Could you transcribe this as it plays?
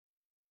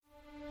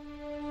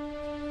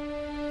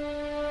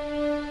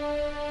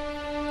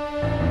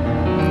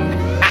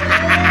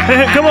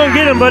Come on,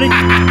 get him, buddy.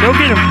 Go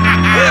get him.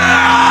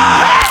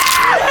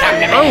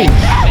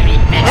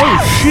 Oh,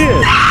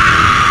 shit.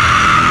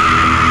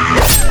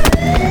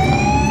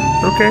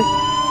 Okay.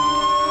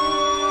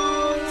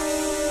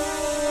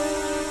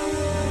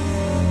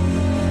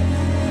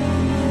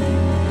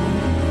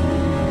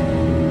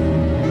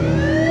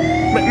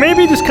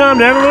 Maybe just calm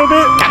down a little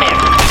bit.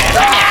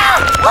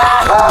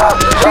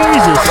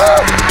 Jesus.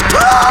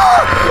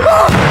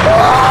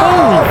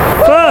 Holy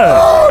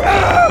fuck.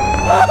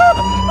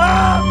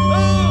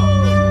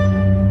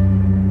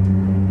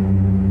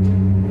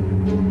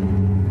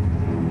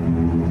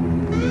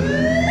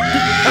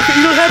 Okay,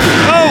 you don't have to.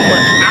 Oh my.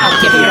 I'll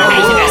give you a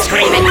reason to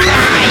scream and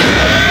cry.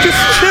 Just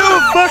chill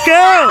the fuck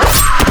out.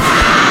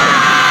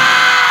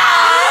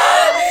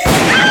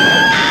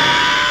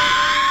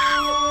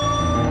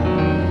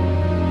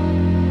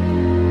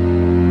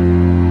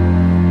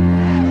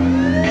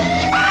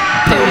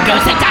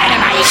 Goes the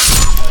dynamite.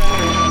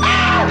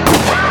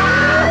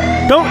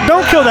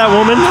 Don't kill that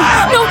woman.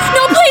 No,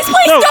 please,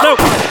 No. don't.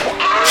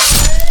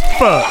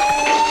 Fuck.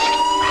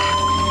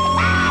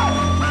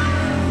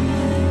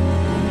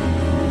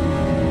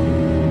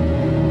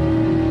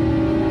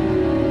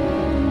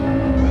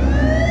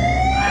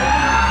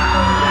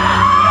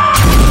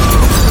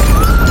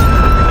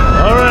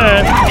 All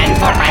right. And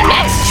for my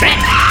next trip.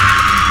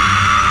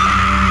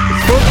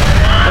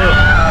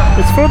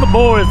 It's for the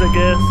boys, I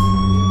guess.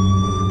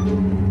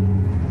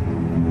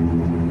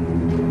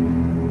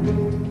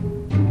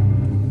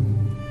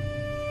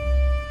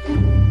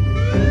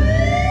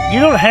 You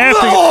don't have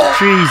to.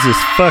 Jesus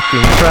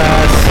fucking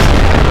Christ.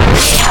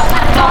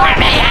 For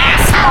me,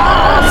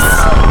 assholes.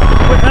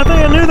 Wait, I think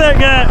I knew that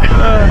guy.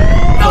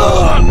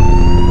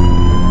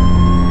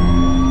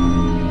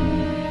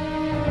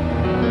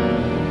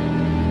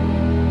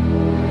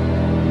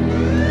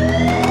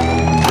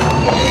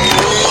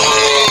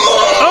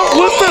 Oh,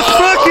 what the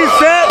fuck is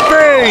that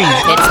thing?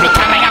 It's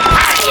becoming a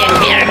party in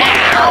here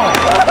now.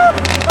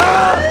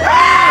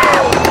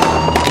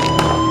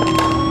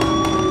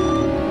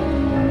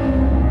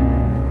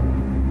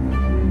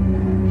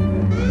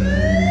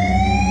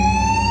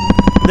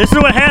 This is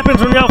what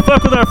happens when y'all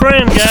fuck with our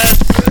friend, guys.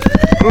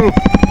 Ooh.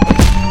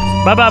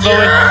 Bye-bye,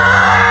 Bowie.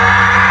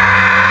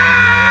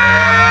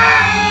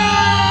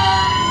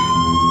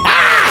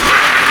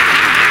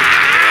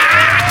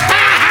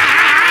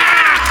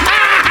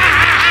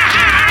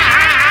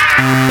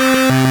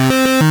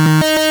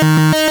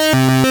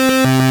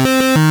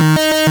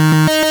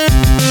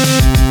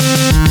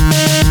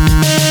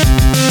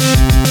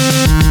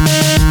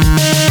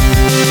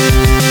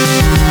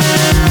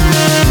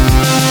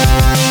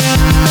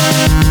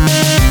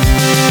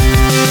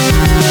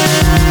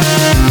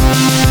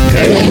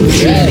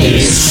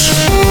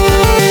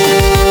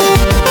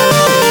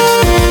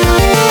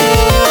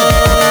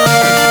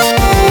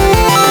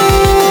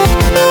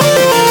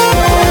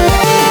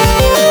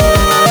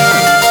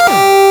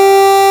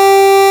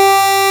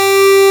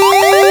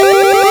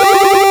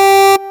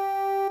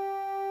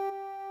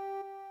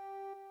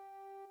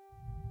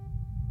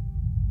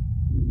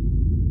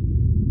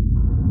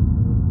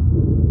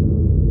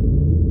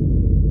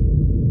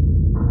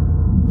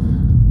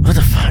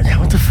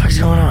 What the fuck's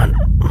going on?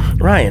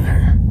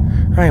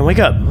 Ryan, wake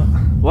up.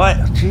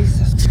 What?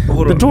 Jesus.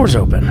 The door's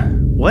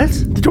open. What?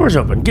 The door's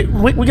open.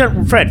 We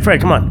got Fred,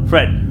 come on.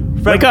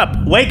 Fred, wake up.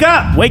 Wake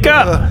up! Wake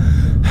up.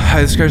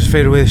 This car's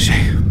fade away the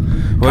shake.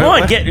 Come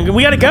on,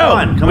 we gotta go.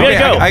 Come on. We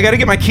gotta go. I gotta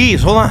get my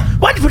keys. Hold on.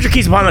 Why'd you put your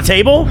keys upon the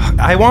table?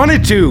 I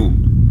wanted to.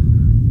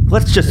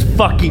 Let's just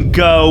fucking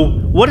go.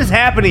 What is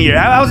happening here?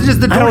 How's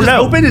just the door just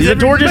open? Is the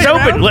door just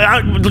open?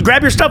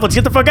 Grab your stuff. Let's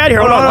get the fuck out of here.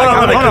 Hold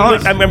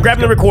on. I'm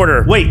grabbing the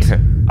recorder. Wait.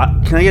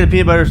 Can I get a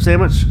peanut butter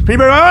sandwich?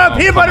 Peanut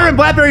butter and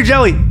blackberry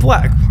jelly.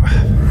 Black.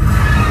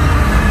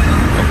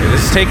 Okay,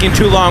 this is taking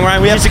too long,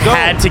 Ryan. We have to go.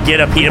 Had to get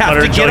a peanut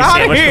butter and jelly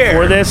sandwich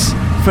before this.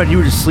 Fred, you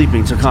were just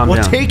sleeping, so calm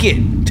down. Take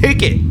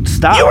it.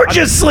 Stop. You were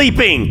just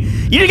sleeping.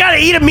 You gotta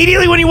eat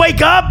immediately when you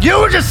wake up.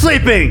 You were just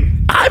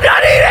sleeping. I'm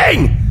not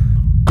eating.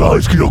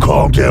 Guys, can you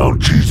calm down?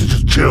 Jesus,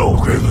 just chill.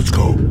 Okay, let's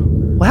go.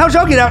 Well, how'd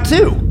y'all get out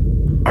too?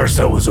 Our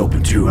cell was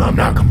open too. I'm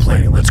not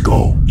complaining. Let's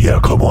go. Yeah,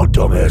 come on,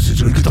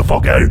 dumbasses. Get the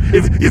fuck out of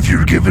here. If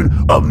you're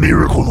given a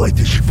miracle like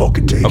this, you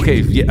fucking take it.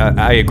 Okay, yeah,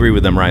 I agree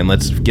with them, Ryan.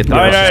 Let's get the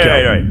All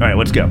right,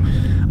 let's go.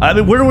 I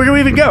mean, where do we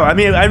even go? I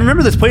mean, I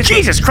remember this place.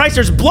 Jesus Christ,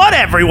 there's blood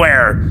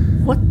everywhere.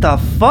 What the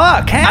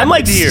fuck happened I'm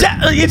like, here?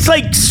 it's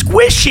like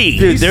squishy.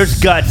 Dude, there's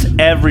guts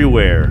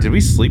everywhere. Did we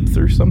sleep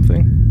through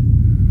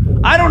something?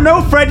 I don't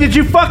know, Fred. Did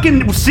you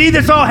fucking see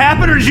this all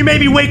happen, or did you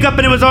maybe wake up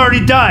and it was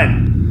already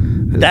done?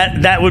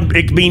 That would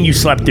mean you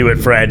slept through it,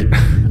 Fred.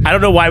 I don't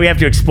know why we have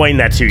to explain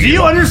that to you. Do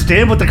you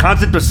understand what the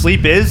concept of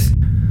sleep is?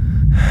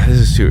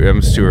 It's too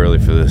early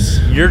for this.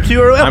 You're too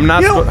early. I'm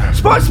not.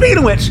 Speaking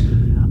of which,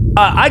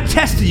 I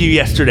tested you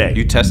yesterday.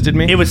 You tested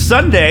me? It was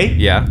Sunday.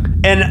 Yeah.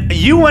 And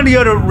you wanted to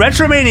go to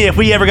Retromania if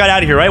we ever got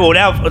out of here, right? Well,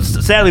 now,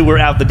 sadly, we're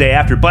out the day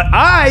after. But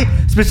I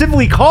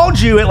specifically called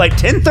you at like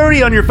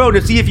 10:30 on your phone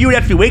to see if you would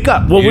actually wake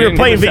up. Well, we were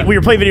playing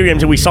video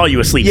games and we saw you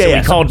asleep, so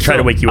we called to try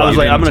to wake you up. I was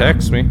like, I'm gonna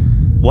text me.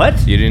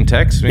 What? You didn't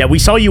text me? Yeah, we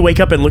saw you wake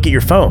up and look at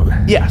your phone.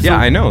 Yeah. So Yeah,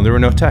 I know. There were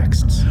no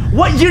texts.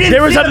 what? You didn't.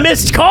 There was see a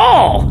missed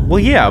call. Well,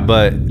 yeah,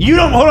 but You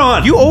don't. Hold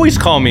on. you always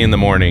call me in the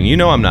morning. You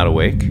know I'm not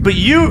awake. But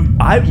you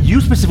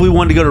specifically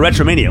wanted to go to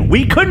Retromania.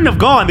 We couldn't have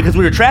gone because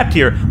we were trapped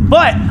here.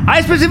 But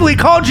I specifically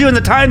called you in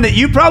the time that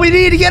you probably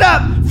needed to get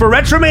up for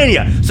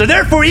Retromania. So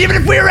therefore, even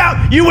if we were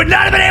out, you would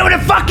not have been able to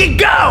fucking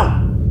go.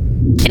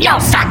 Can y'all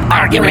stop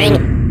arguing?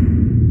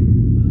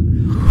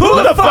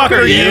 Who the fuck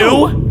are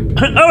you?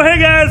 Oh, hey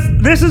guys,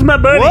 this is my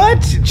buddy. What?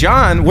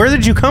 John, where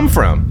did you come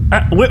from?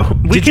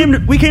 We came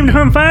to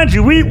come find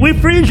you. We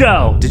freed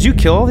y'all. Did you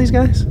kill all these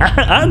guys?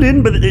 I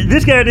didn't, but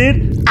this guy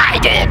did. I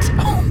did.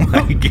 Oh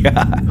my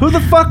god. Who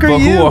the fuck are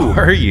But you? who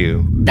are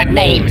you? The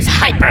name's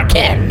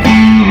Hyperkin.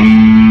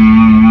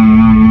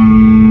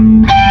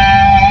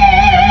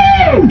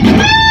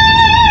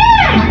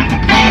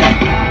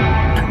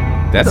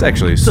 That's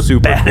actually a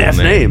super Badass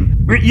cool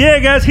name. name. Yeah,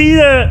 guys, he's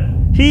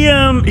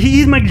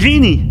my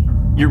genie.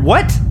 You're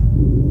what?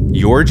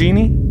 Your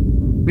genie?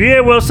 Yeah,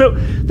 well, so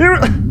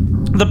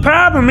the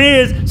problem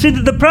is,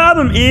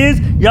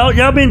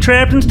 y'all been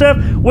trapped and stuff.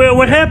 Well,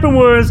 what happened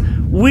was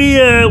we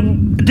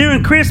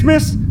during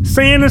Christmas,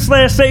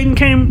 Santa/Satan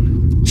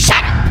came. Shut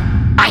up.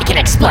 I can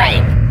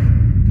explain.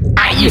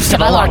 I used to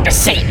belong to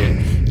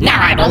Satan. Now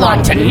I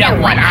belong to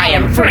no one. I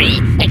am free,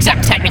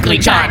 except technically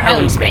John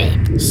owns me.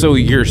 So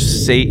you're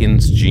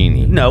Satan's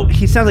genie. No,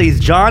 he sounds like he's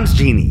John's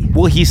genie.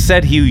 Well, he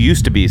said he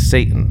used to be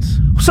Satan's.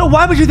 So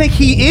why would you think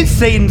he is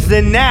Satan's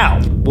then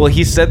now? Well,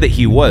 he said that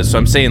he was, so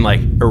I'm saying,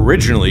 like,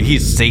 originally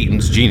he's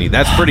Satan's genie.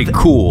 That's pretty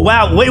cool.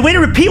 Wow, way to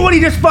repeat what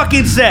he just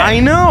fucking said. I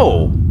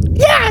know.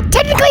 Yeah,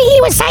 technically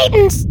he was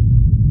Satan's.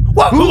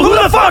 What?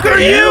 Who the fuck are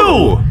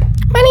you?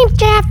 My name's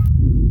Jeff.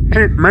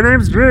 Hey, my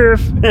name's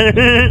Jeff.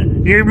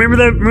 You remember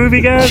that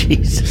movie, guys?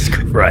 Jesus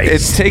Christ.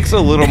 It takes a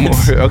little more.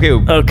 Okay.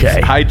 Okay.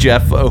 Hi,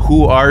 Jeff.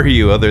 Who are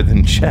you other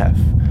than Jeff?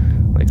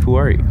 Like, who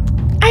are you?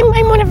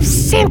 I'm one of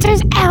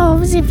Santa's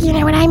elves, if you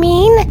know what I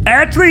mean.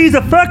 Actually, he's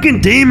a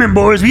fucking demon,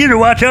 boys. We need to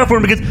watch out for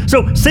him because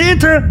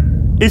Santa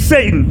is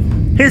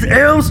Satan. His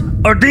elves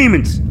are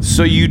demons.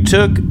 So you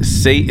took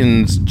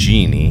Satan's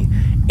genie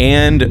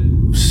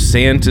and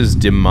Santa's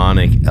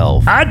demonic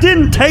elf. I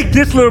didn't take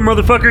this little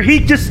motherfucker. He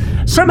just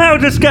somehow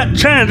got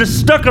just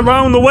stuck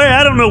along the way.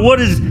 I don't know what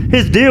his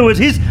deal is.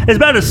 He's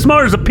about as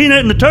smart as a peanut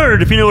in the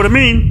turd, if you know what I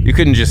mean. You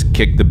couldn't just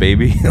kick the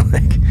baby?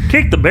 Like,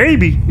 Kick the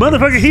baby.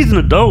 Motherfucker, he's an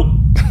adult.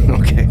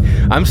 okay.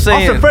 I'm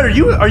saying. Also, Fred, are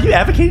you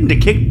advocating to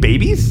kick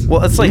babies?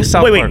 well, it's like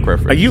South Park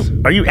reference.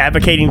 Are you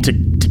advocating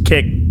to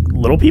kick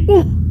little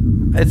people?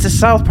 It's a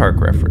South Park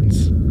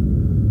reference.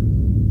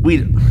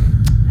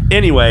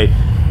 Anyway,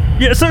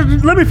 Yeah, so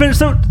let me finish.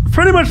 So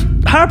pretty much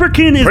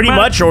Hyperkin is Pretty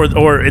much,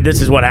 or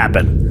this is what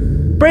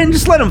happened. Brandon,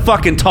 just let him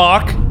fucking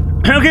talk.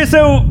 Okay,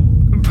 so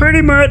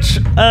pretty much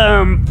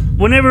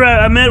whenever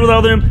I met with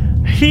all them,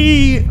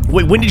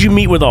 Wait, when did you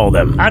meet with all of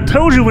them? I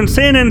told you when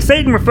Santa and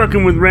Satan were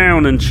fucking with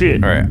round and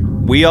shit. All right.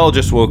 We all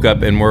just woke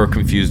up and we're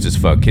confused as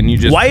fuck. Can you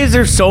just. Why is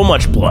there so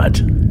much blood?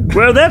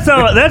 Well, that's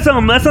not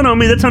on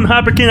me. That's on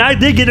Hyperkin. I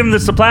did get him the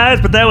supplies,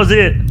 but that was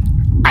it.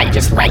 I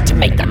just like to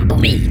make them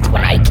bleed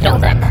when I kill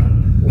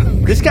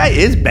them. This guy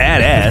is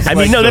badass. I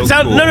mean, no, that so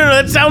sounds cool. no,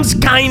 that sounds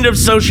kind of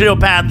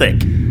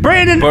sociopathic.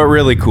 Brandon, But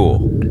really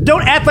cool.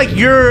 don't act like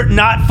you're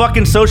not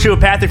fucking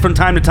sociopathic from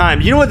time to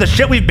time. You know what the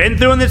shit we've been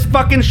through in this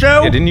fucking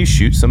show? Yeah, didn't you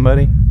shoot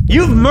somebody?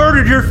 You've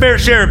murdered your fair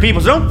share of people,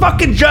 so don't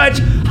fucking judge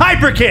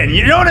Hyperkin.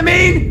 You know what I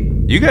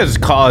mean? You guys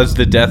caused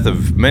the death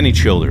of many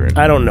children.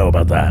 I don't know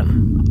about that.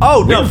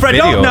 Oh, We no, have Fred,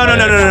 video don't. No, of no, that.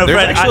 no, no, no, There's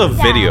Fred. actually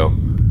a video.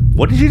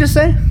 What did you just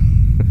say?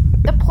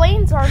 The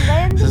planes are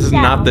landing This is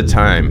not the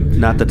time.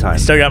 Not the time.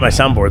 Still got my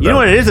soundboard though. You know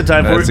what it is the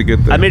time for? That's a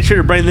good thing. I made sure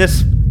to bring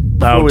this.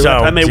 before we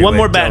left. I made one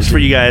more batch for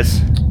you guys.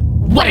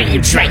 What are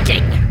you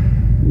drinking?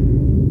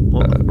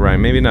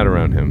 Ryan, maybe not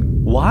around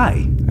him.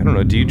 Why? I don't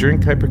know. Do you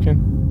drink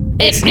Hyperkin?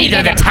 It's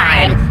neither the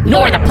time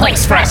nor the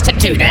place for us to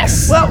do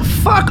this. Well,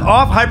 fuck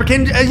off,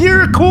 Hyperkin.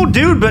 You're a cool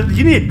dude, but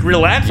you need to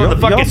relax on the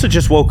You fucking. also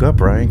just woke up,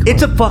 Ryan. Come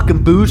It's a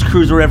fucking booze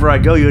cruise wherever I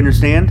go. You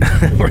understand?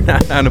 on. We're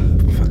not on a.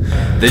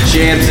 The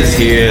chance is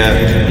here.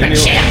 The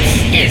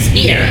chance is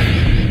here.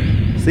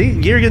 See,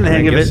 you're getting the I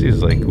hang of guess it.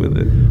 he's like with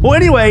it. Well,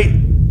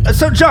 anyway,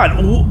 so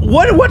John,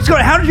 what's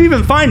going? How did you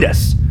even find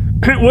us?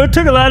 Well, it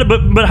took a lot of,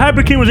 but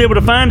Hyperkin was able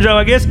to find y'all.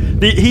 I guess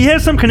he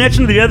has some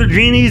connection to the other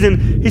genies,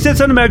 and he said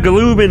something about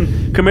Galoob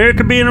and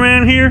Comerica being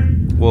around here.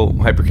 Well,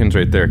 Hyperkin's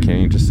right there.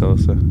 Can't you just tell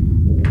us that?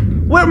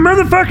 Well,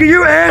 motherfucker,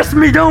 you asked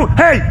me. Don't.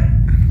 Hey,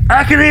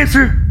 I can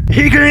answer.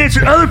 He can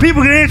answer. Other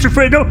people can answer.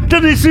 Fred,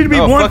 doesn't seem to be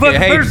one fuck it.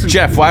 fucking Hey, person.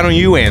 Jeff, why don't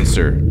you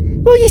answer?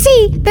 Well, you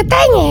see, the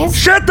thing is,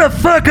 Shut the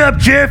fuck up,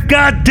 Jeff.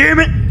 God damn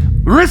it.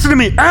 Listen to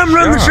me. I'm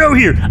running the Shut show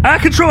here. I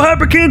control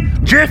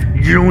Hyperkin. Jeff,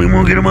 you don't even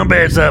want to get on my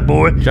bad side,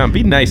 boy. John,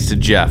 be nice to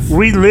Jeff.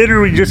 We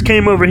literally just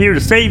came over here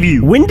to save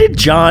you. When did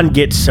John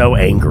get so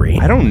angry?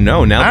 I don't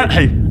know. Now that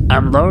Hey,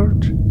 I'm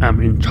large, I'm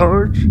in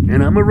charge,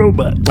 and I'm a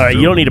robot. All right,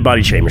 you don't need to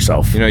body shame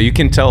yourself. you know, you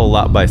can tell a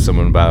lot by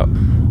someone about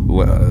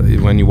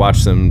when you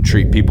watch them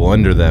treat people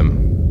under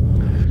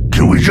them.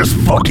 Can we just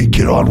fucking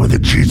get on with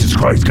it? Jesus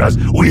Christ, guys.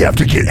 We have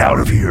to get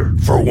out of here.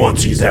 For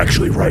once, he's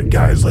actually right,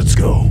 guys. Let's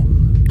go.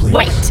 Please.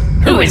 Wait,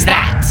 who is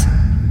that?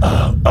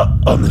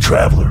 I'm the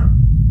Traveler.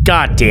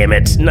 God damn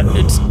it. No,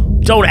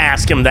 don't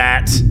ask him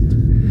that.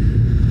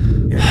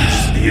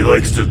 He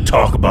likes to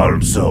talk about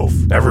himself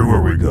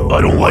everywhere we go. I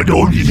don't like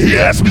no. He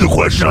asked me the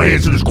question, I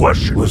answered his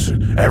question.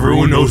 Listen,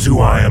 everyone knows who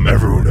I am.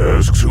 Everyone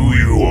asks who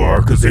you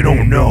are because they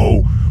don't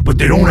know, but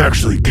they don't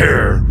actually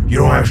care. You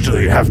don't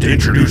actually have to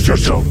introduce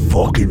yourself.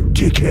 Fucking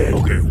dickhead.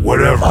 Okay,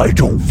 whatever. I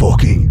don't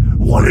fucking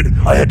want it.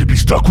 I had to be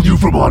stuck with you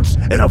for months,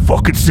 and I'm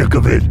fucking sick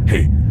of it.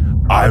 Hey,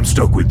 I'm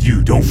stuck with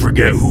you. Don't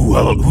forget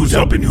who's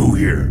helping who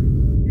here.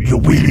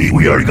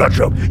 We already got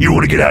you up. You don't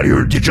want to get out of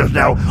here and ditch us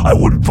now? I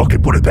wouldn't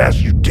fucking put it past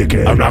you,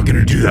 dickhead. I'm not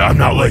gonna do that. I'm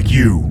not like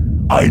you.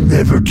 I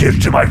never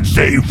ditched him. I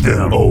saved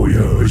them. Oh yeah,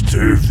 I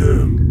saved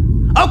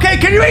them. Okay,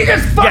 can you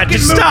just fucking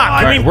just move stop.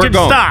 on? I mean, We're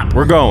going. stop.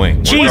 We're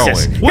going.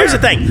 Jesus. We're going. Here's the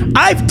thing.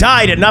 I've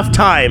died enough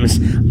times.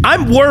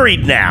 I'm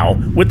worried now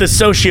with the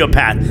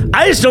sociopath.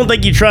 I just don't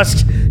think you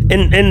trust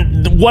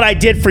in what I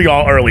did for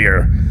y'all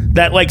earlier.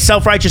 That, like,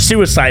 self-righteous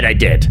suicide I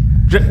did.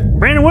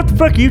 Brandon, what the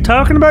fuck are you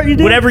talking about? You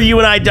did? Whenever you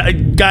and I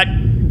got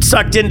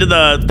sucked into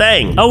the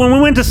thing. Oh, when we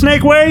went to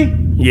Snake Way?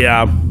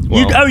 Yeah.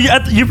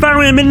 You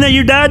finally admitting that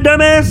you died,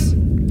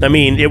 dumbass? I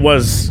mean, it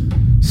was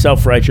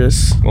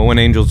self-righteous. Well, when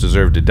angels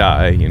deserve to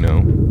die, you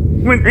know.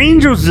 When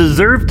angels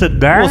deserve to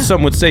die? Well,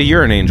 some would say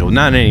you're an angel.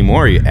 Not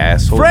anymore, you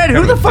asshole. Fred, who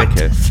Kind the of a fuck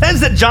dickhead.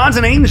 says that John's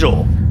an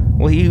angel?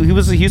 Well, he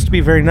used to be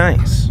very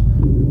nice.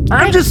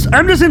 I'm just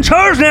in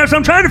charge now, so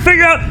I'm trying to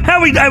figure out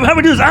how we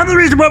do this. I'm the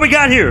reason why we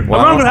got here. Well,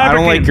 along with I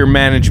don't Hyperkin. like your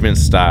management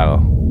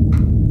style.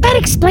 That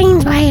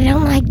explains why I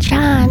don't like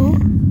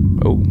John.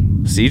 Oh,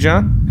 see,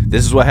 John?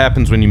 This is what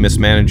happens when you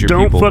mismanage your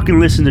Don't people. fucking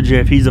listen to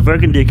Jeff. He's a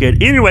fucking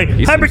dickhead. Anyway,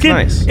 He seems Hyperkin,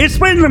 nice.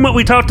 explain to them what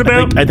we talked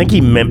about. I think he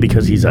meant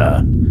because he's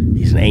an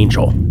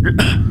angel.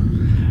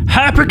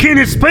 Hyperkin,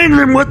 explain to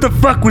them what the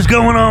fuck was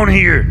going on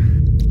here.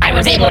 I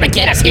was able to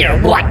get us here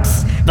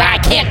once, but I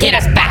can't get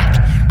us back.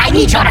 I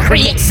need y'all to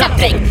create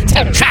something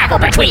to travel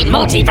between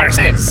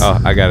multiverses. Oh,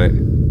 I got it.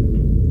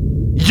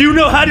 You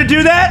know how to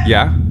do that?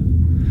 Yeah?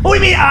 What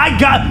do you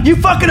mean you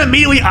fucking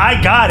immediately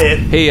I got it.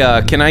 Hey,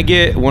 can I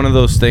get one of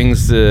those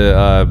things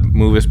to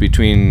move us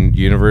between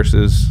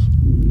universes?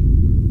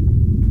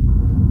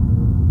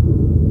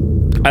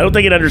 I don't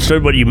think it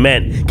understood what you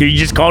meant. Because you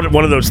just called it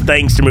one of those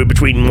things to move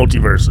between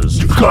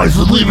multiverses. Guys,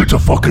 leave it to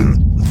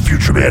fucking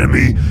Future Man and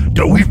me.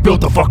 We've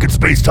built the fucking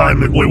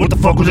space-time. Wait, what the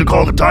fuck was it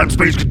called? The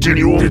time-space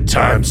continuum? The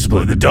time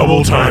split. The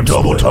double time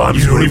split.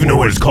 You don't even know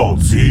what it's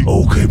called, see?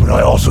 Okay, but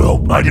I also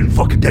help. I didn't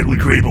fucking deadly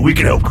create it, but we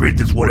can help create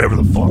this whatever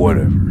the fuck.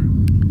 Whatever.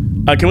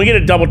 Can we get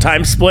a double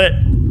time split?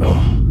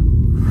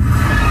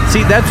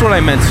 See, that's what I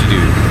meant to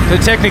do.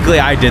 So technically,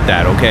 I did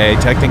that, okay?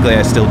 Technically,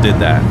 I still did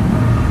that.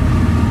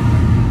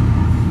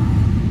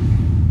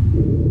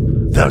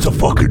 That's a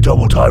fucking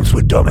double time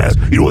split, dumbass.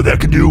 You know what that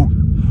can do?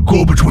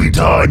 Go between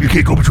time. You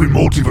can't go between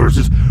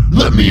multiverses.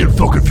 Let me and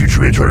fucking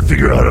Future Man try to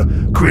figure out how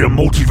to create a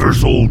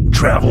multiversal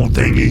travel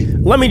thingy.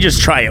 Let me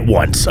just try it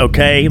once,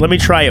 okay? Let me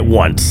try it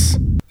once.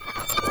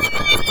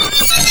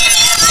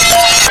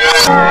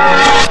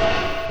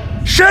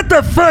 Shut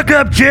the fuck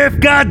up, Jeff.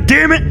 God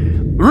damn it.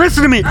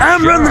 Listen to me.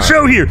 I'm running the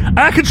show here.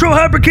 I control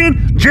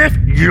Hyperkin. Jeff,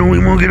 you don't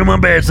even want to get on my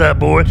bad side,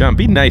 boy. John,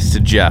 be nice to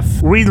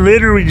Jeff. We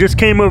literally just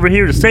came over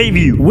here to save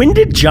you. When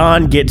did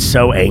John get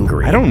so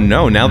angry? I don't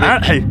know. Now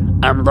that Hey,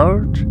 I'm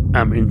large,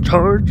 I'm in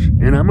charge,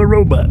 and I'm a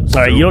robot.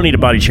 All right, you don't need to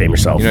body shame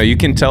yourself. you know, you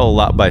can tell a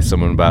lot by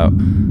someone about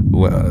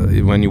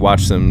when you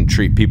watch them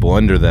treat people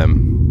under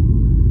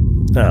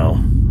them. No,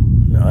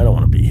 I don't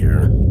want to be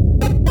here.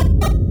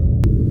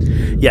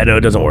 Yeah, no,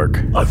 it doesn't work.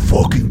 I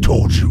fucking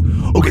told you.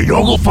 Okay,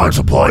 y'all go find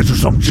supplies or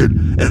some shit,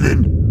 and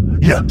then,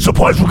 yeah,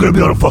 supplies, we're gonna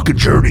be on a fucking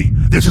journey.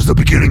 This is the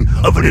beginning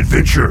of an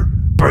adventure,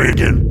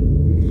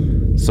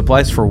 Brandon.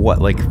 Supplies for what?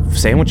 Like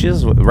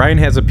sandwiches? Ryan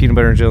has a peanut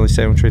butter and jelly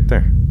sandwich right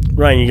there.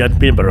 Ryan, you got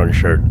peanut butter on your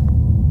shirt.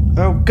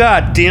 Oh,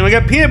 god damn, I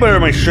got peanut butter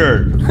on my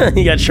shirt.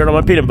 You got shirt on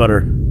my peanut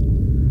butter.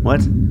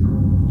 What?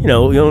 You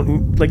know,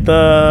 like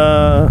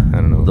I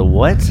don't know. The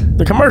what?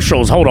 the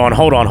commercials. Hold on.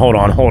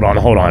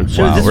 Wow, this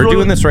we're what-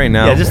 doing this right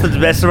now. Yeah, just the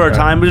best of our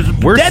time. There's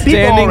We're dead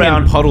people all standing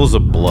around. in puddles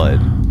of blood.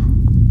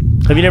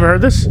 Have you never heard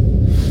this?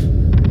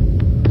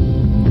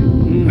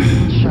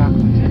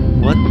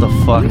 What the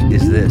fuck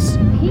is this?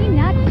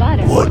 Peanut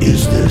butter. What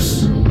is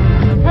this?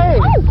 Hey,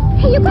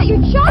 you got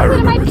your chocolate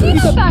and my remember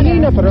peanut this. butter.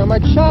 Peanut butter on my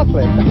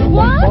chocolate.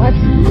 What?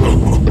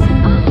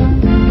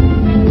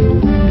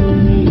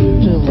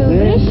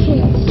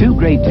 Delicious. Two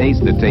great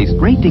tastes that taste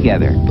great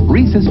together.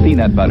 Reese's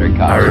Peanut Butter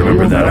Cup. I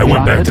remember that. I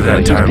went back to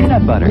that time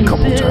Peanut butter. a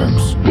couple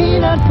times.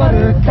 Peanut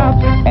butter cup.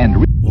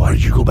 And Why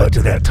did you go back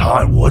to that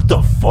time? What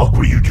the fuck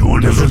were you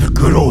doing? Those are the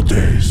good old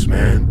days,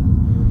 man.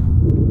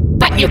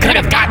 But you could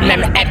have gotten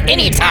them at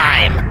any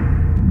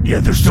time. Yeah,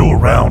 they're still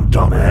around,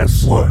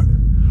 dumbass. What?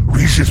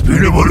 Reese's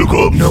Peanut Butter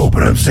Cups? No,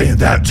 but I'm saying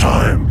that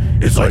time.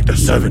 It's like the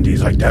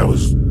 70s, like that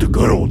was the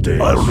good old days.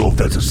 I don't know if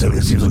that's the 70s,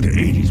 it seems like the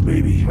 80s,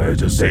 maybe. I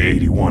just say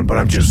 81, but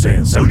I'm just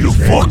saying 70s. You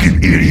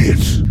fucking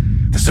idiots!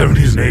 The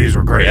 70s and 80s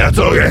were great. That's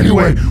all.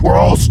 Anyway, we're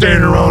all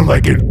standing around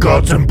like in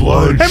guts and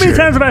blood. How many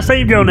times have I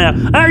saved y'all now?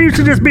 I used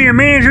to just be your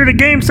manager at a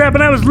GameStop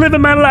and I was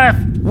living my life.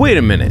 Wait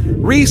a minute.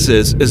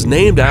 Reese's is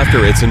named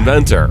after its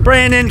inventor.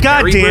 Brandon,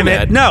 Harry goddamn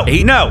it. Burnett.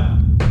 No.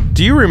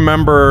 Do you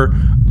remember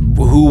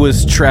who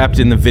was trapped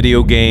in the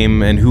video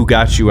game and who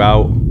got you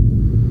out?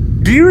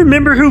 Do you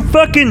remember who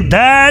fucking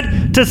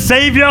died to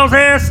save y'all's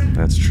ass?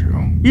 That's true.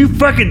 You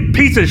fucking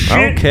piece of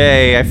shit.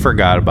 Okay, I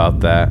forgot about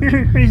that.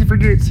 He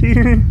forgets. He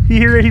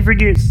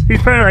forgets. He's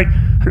probably like,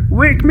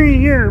 wake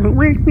me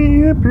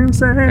up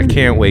inside. I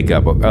can't wake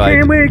up.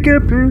 Can't wake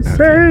up and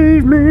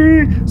save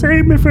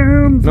me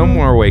from. No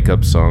more wake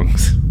up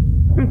songs.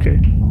 Okay.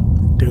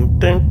 Dun,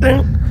 dun,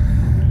 dun.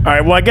 All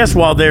right. Well, I guess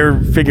while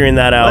they're figuring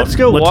that out, Let's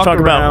go walk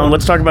talk around.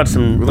 Let's talk about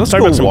some. Let's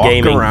talk go about some walk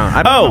gaming. around.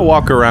 I don't want to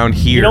walk around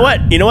here. You know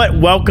what?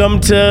 Welcome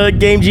to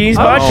Game Genies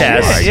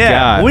podcast. my Yeah.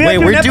 God. We have Wait,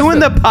 to do we're an doing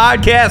the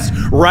podcast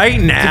right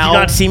Did you now.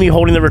 not see me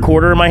holding the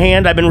recorder in my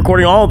hand? I've been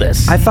recording all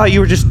this. I thought you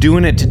were just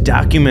doing it to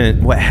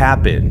document what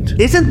happened.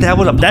 Isn't that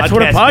what a podcast That's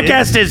what a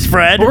podcast is,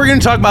 Fred. But we're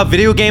going to talk about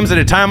video games at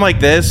a time like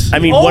this. I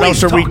mean, what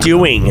else are we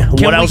doing?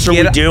 What else are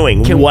we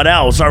doing? What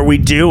else are we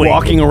doing?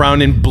 Walking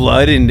around in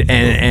blood and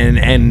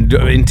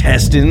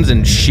intestines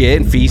and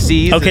shit and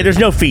feces. Okay, there's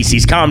no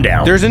feces. Calm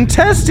down. There's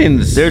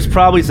intestines. There's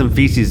probably some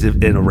feces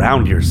in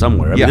around here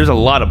somewhere. I mean, Yeah. there's a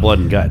lot of blood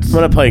and guts. I'm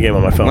gonna play a game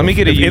on my phone. Let me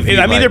get a UV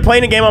I'm either light.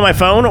 playing a game on my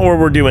phone or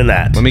we're doing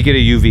that. Let me get a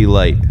UV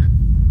light.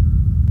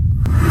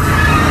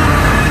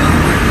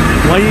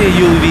 Why do you need a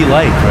UV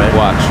light, Fred?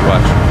 Watch.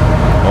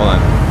 Hold on.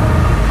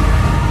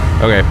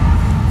 Okay.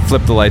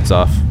 Flip the lights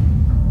off.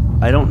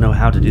 I don't know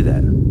how to do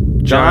that.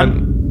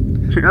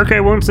 John.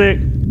 Okay, one sec.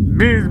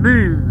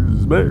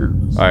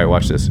 Buzz. All right,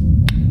 watch this.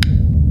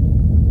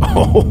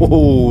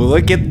 Oh,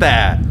 look at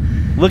that.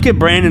 Look at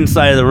Brandon's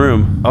side of the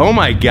room. Oh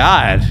my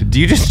God. Do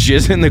you just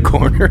jizz in the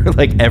corner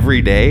like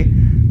every day?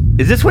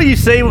 Is this what you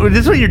say? Is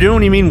this what you're doing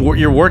when you mean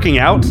you're working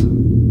out?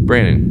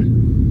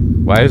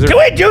 Brandon, why is there... Can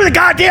we do the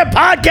goddamn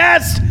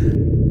podcast?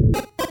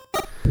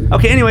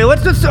 Okay, anyway,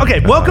 let's just... Okay,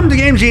 welcome to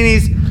Game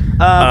Genies.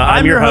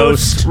 I'm your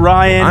host,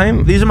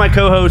 Ryan. These are my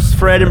co-hosts,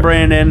 Fred and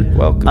Brandon.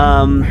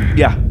 Welcome.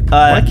 Yeah.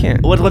 Why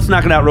can't... Let's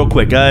knock it out real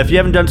quick. If you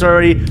haven't done so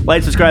already,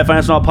 like, subscribe, find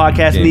us on all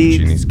podcast Game needs.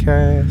 Genies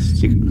Cast.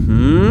 Fred?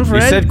 You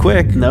said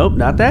quick. Nope,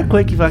 not that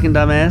quick, you fucking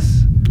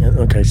dumbass.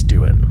 Okay, let's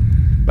do it.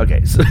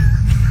 Okay, so...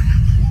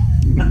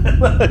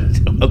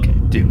 okay,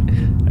 dude.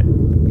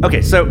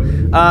 Okay, so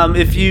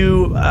if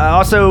you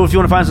want to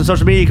find us on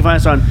social media, you can find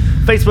us on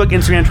Facebook,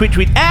 Instagram,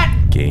 tweet at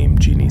Game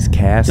Genies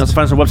Cast. You also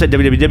find us on our website,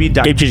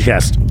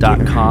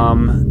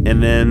 GameGeniesCast.com.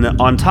 And then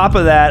on top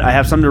of that, I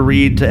have something to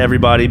read to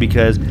everybody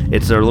because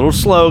it's their little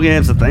slogan.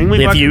 It's the thing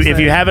we If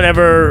you haven't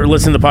ever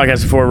listened to the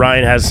podcast before,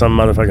 Ryan has some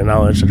motherfucking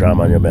knowledge to drop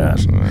on your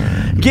ass.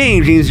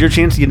 Game Genies, your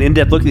chance to get an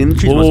in-depth look at the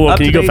industry's most Whoa,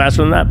 can you go up-to-date-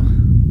 faster than that?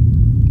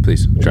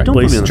 Please, try. Don't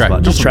put Please me on the try.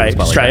 spot. Just Don't try put me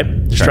it. on the Just spot try like it.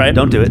 that. Just try it.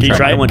 Don't do it. Can you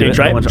try I it? don't want Can you to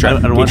try do it? it. I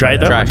don't Can want you try it?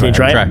 to. Though? Can you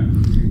try it? Try.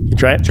 Can you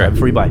try it? Try it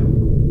before you buy.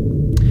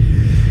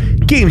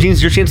 Game Genies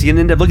is your chance to get an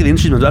in-depth look at the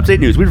industry's most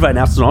up-to-date news. We provide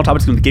analysis on all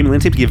topics in the gaming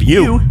landscape to give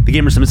you, the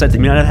gamers, some insights that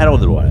you might not have had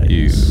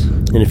otherwise.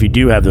 And if you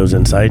do have those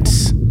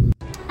insights,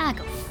 Ah,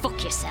 go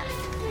fuck yourself.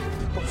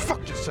 Go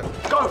fuck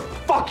yourself. Go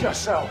fuck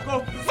yourself.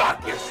 Go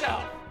fuck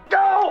yourself.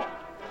 Go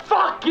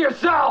fuck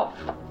yourself.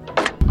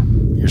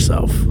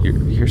 yourself.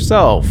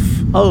 Yourself.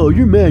 Oh,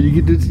 you're mad. You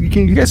get this. You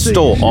can't. You guys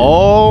stole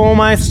all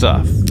my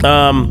stuff.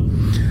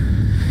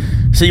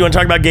 So you want to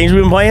talk about games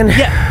we've been playing?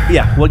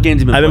 Yeah. What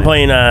games have you been I've been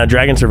playing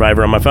Dragon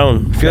Survivor on my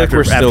phone. I feel like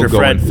we're still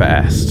going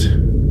fast.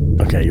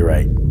 Okay, you're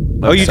right.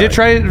 Oh, you did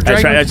try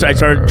Dragon? I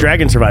started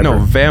Dragon Survivor. No,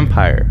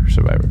 Vampire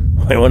Survivor.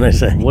 Wait, what did I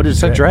say? What is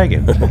that?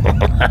 Dragon.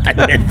 I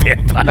meant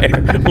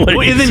Vampire.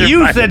 Well, and then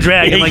you said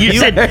Dragon. Yeah, Like you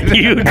said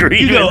you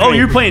agreed. You go, with oh, me.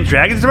 you're playing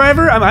Dragon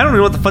Survivor? I don't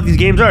know what the fuck these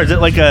games are. Is it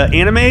like a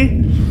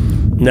anime?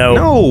 No.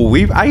 No,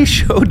 I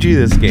showed you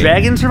this game.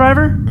 Dragon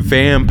Survivor?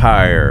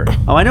 Vampire.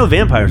 Oh, I know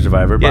Vampire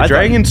Survivor. But Yeah, I thought-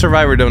 Dragon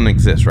Survivor don't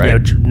exist, right?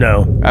 Yeah,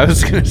 no. I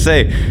was gonna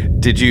say,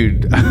 did you?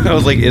 I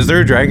was like, is there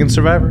a Dragon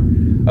Survivor?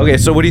 Okay,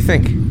 so what do you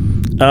think?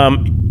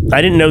 I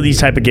didn't know these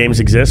type of games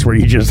exist where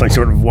you just like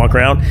sort of walk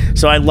around.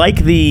 So I like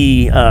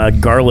the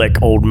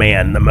garlic old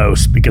man the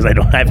most because I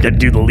don't have to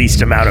do the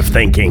least amount of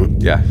thinking.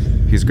 Yeah,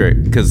 he's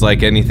great because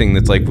like anything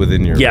that's like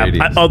within your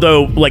radius.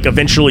 Although like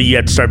eventually you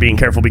have to start being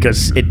careful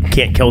because it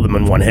can't kill them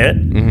in one hit.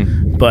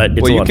 Mm-hmm. But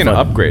it's well, a you lot can of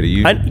fun. upgrade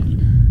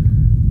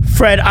it.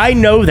 Fred, I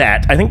know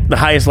that. I think the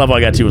highest level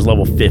I got to was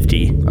level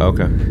 50.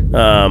 Okay.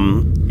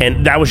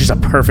 And that was just a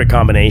perfect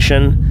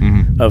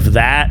combination of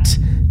that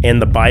and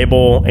the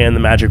Bible and the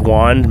magic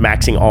wand,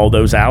 maxing all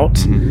those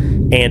out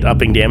and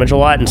upping damage a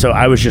lot. And so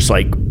I was just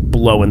like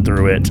blowing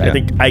through it. Yeah. I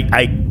think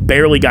I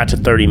barely got to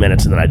 30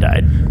 minutes and then I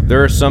died.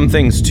 There are some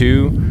things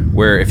too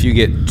where if you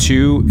get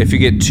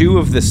two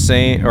of the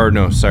same, or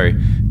no, sorry,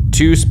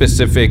 two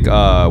specific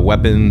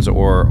weapons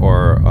or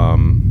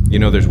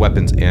there's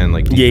weapons and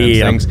like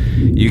defense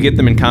things. You get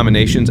them in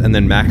combinations and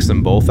then max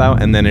them both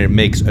out, and then it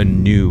makes a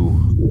new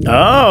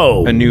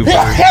version.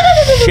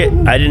 Shit,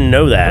 I didn't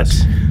know that.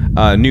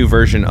 New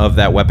version of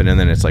that weapon, and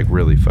then it's like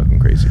really fucking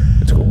crazy.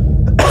 It's cool.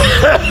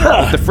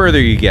 But the further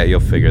you get, you'll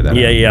figure that out.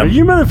 Are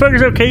you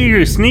motherfuckers okay?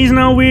 You're sneezing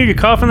all weird. You're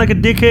coughing like a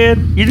dickhead.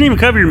 You didn't even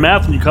cover your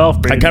mouth when you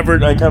coughed,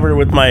 Brandon. I covered it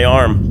with my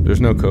arm.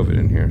 There's no COVID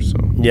in here, so.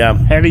 Yeah.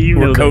 How do you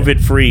know We're that?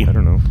 COVID free. I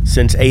don't know.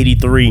 Since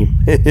 83.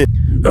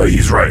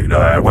 He's right.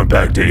 I went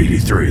back to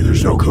 83.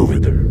 There's no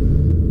COVID there.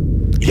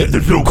 Yeah,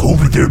 there's no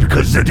COVID there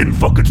because that didn't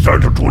fucking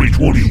start till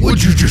 2020.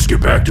 Would you just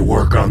get back to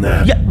work on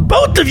that? Yeah,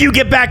 both of you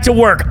get back to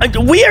work.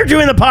 We are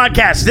doing the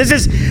podcast. This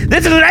is an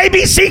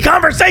ABC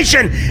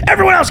conversation.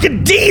 Everyone else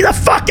can D the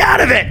fuck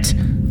out of it.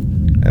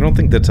 I don't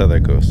think that's how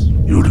that goes.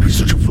 You don't have to be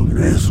such a fucking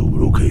asshole,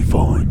 but okay,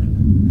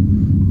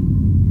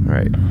 fine. All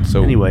right.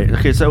 So Anyway,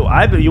 okay, so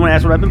you want to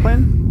ask what I've been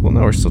playing? well,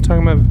 no, we're still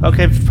talking about.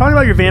 Okay, talk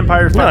about your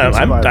vampire. No, I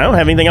don't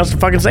have anything else to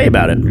fucking say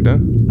about it. You're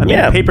done. I made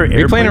a paper airplane. Are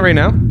you playing it right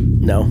now?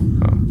 No.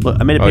 Look,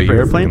 I made a paper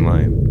you're airplane. fucking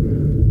lying.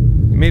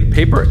 You made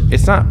paper.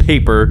 It's not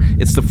paper.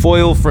 It's the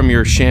foil from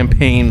your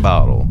champagne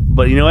bottle.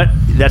 But you know what?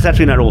 That's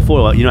actually not real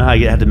foil. You know how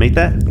you have to make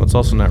that? Well, it's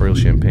also not real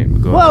champagne.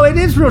 But go Well, ahead.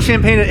 it is real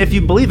champagne if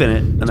you believe in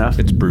it enough.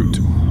 It's brute.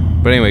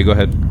 But anyway, go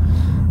ahead.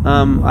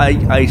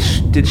 I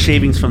did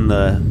shavings from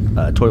the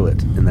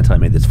toilet, and that's how I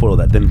made this foil.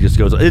 That then just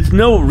goes. It's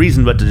no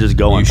reason but to just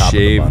go on You top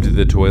shaved of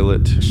the the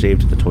toilet. bottom.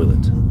 Shaved the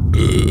toilet.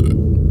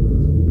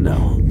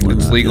 No,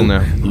 It's legal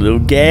now. Little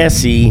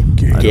gassy.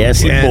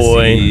 Gassy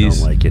boy. I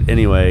don't like it.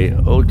 Anyway,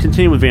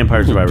 continue with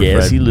Vampire Survivor.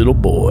 Gassy Fred. little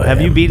boy. Have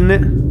you beaten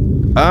it?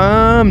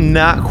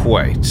 Not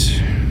quite.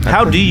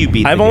 How do you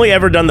beat it? I've only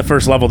ever done the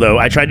first level, though.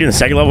 I tried doing the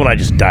second level, and I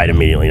just died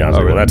immediately. And I was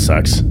like, really? well, that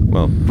sucks.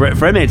 Well,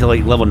 Fred made it to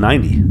like level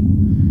 90.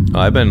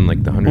 I've been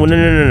like the 100. Well,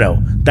 no.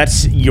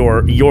 That's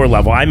your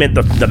level. I meant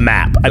the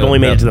map. I've only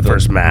made it to the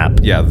first map.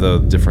 Yeah, the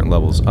different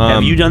levels.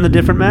 Have you done the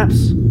different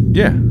maps?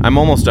 Yeah, I'm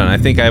almost done. I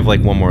think I have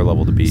like one more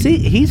level to beat. See,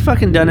 he's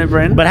fucking done it,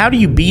 Brandon. But how do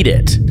you beat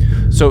it?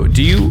 So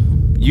do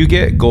you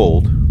get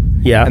gold?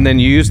 Yeah. And then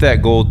you use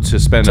that gold to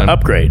spend on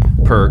upgrade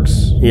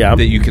perks. Yeah.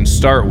 That you can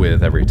start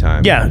with every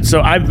time. Yeah,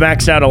 so I've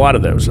maxed out a lot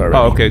of those already.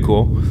 Oh, okay,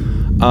 cool.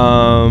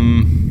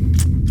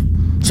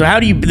 So how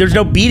do you... There's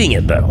no beating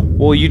it, though.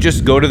 Well, you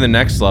just go to the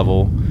next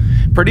level.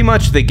 Pretty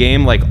much the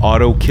game like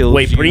auto kills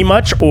Wait, you. pretty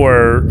much?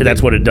 Or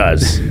that's what it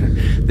does?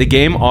 The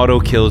game auto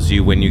kills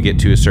you when you get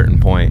to a certain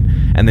point,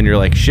 and then you're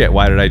like, shit,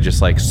 why did I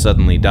just like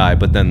suddenly die?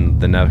 But then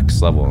the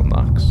next level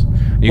unlocks.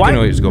 You can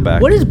always go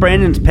back. What is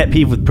Brandon's pet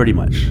peeve with pretty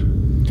much?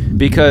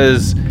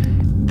 Because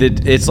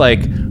it's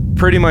like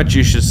pretty much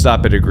you should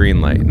stop at a green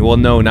light. Well,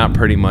 no, not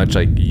pretty much.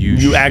 Like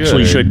you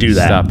actually should do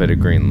that. Stop at a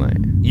green light.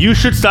 You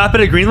should stop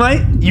at a green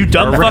light? You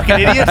dumb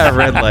fucking idiot. A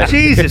red light.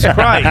 Jesus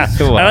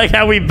Christ. I like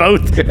how we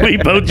both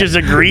just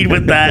agreed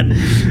with that.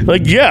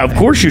 Like, yeah, of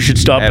course you should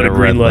stop at a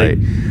green light.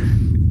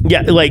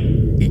 Yeah, like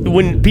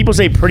when people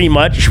say pretty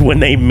much when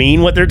they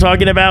mean what they're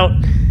talking about,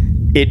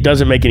 it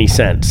doesn't make any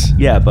sense.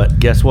 Yeah, but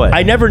guess what?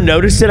 I never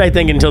noticed it, I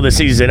think, until the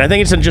season. I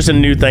think it's just a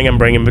new thing I'm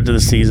bringing to the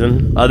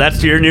season. Oh,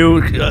 that's your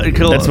new...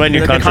 That's my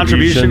new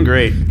contribution.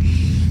 Great.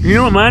 You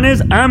know what mine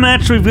is? I'm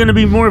actually going to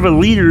be more of a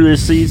leader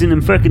this season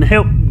and fucking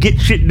help get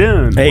shit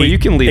done. Hey, Well, you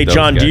can lead Hey, those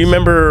John, do you guys.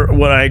 remember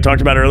what I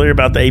talked about earlier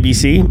about the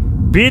ABC?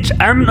 Bitch,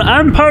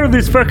 I'm part of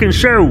this fucking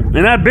show,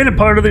 and I've been a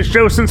part of this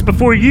show since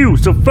before you,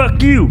 so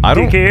fuck you,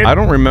 dickhead. I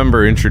don't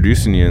remember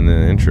introducing you in the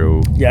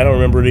intro. Yeah, I don't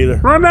remember it either.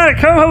 Well, I'm not a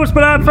co-host,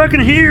 but I'm fucking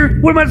here.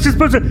 What am I just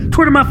supposed to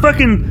Twitter my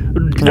fucking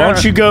Why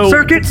don't you go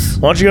circuits?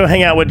 Why don't you go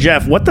hang out with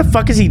Jeff? What the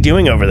fuck is he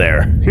doing over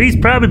there? He's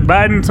probably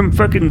biting some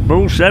fucking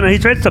bullshit. I don't know. He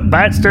tries to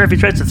bite stuff. He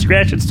tries to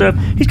scratch at stuff.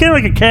 He's kind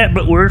of like a cat,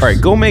 but worse. All right,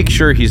 go make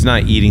sure he's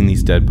not eating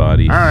these dead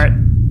bodies. All right.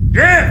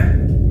 Yeah.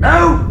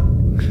 No.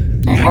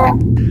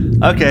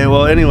 Okay,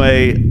 well,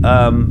 anyway,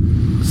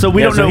 so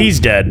we don't know... he's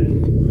dead.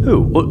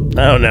 Who? Well,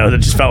 I don't know. That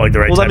just felt like the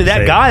right I time mean, to that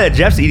say guy that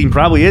Jeff's eating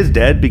probably is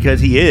dead because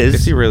he is.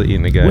 Is he really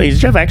eating the guy? Wait, is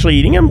Jeff actually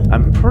eating him?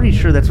 I'm pretty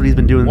sure that's what he's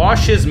been doing.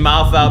 Wash his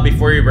mouth out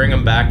before you bring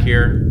him back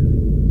here.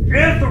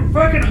 Jeff, the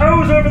fucking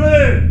hoes over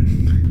there.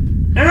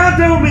 And I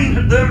don't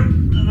mean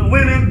the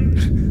women.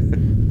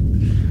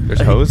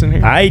 There's hoes in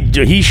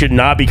here? He should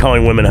not be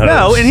calling women hoes.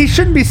 No, and he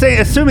shouldn't be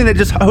assuming that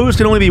just hoes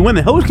can only be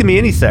women. Hoes can be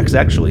any sex,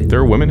 actually. There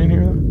are women in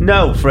here, though?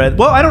 No, Fred.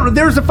 Well, I don't...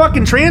 There's a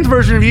fucking trans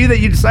version of you that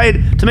you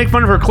decided to make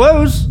fun of her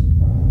clothes.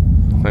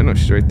 I know,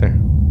 she's right there.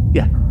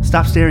 Yeah,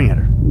 stop staring at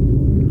her.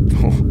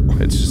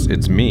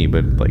 It's me,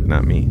 but like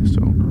not me,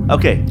 so.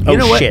 Okay, you Oh,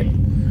 know what? shit.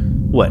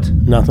 What?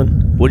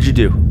 Nothing. What'd you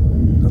do?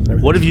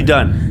 Nothing. What have you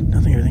done?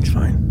 Nothing. Everything's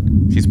fine.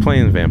 He's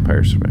playing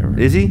Vampire Survivor.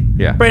 Is he?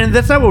 Yeah. Brandon,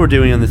 that's not what we're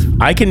doing on this.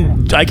 I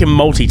can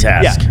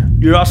multitask. Yeah.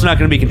 You're also not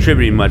going to be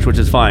contributing much, which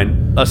is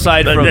fine.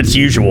 Aside from... That's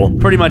usual.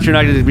 Pretty much you're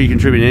not going to be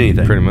contributing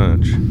anything. Pretty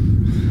much.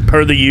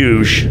 Per the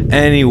usual.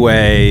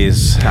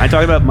 Anyways. Can I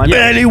talk about my...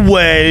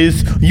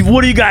 Anyways,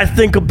 what do you guys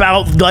think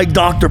about like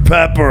Dr.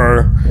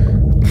 Pepper?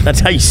 That's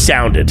how you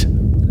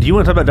sounded. Do you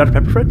want to talk about Dr.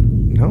 Pepper, Fred?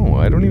 No,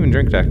 I don't even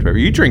drink Dr. Pepper.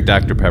 You drink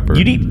Dr. Pepper.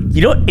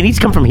 You know what? It needs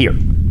to come from here.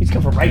 It needs to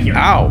come from right here.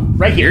 Ow.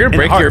 Right here. You're going to In the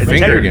break heart, your in the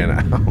finger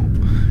integrity. again. Ow.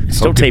 It's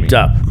still Poke at taped me.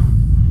 up.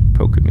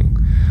 Poke at me.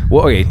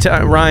 Well, okay,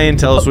 Ryan,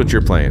 tell us what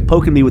you're playing.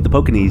 Poking me with the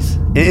Pokenees.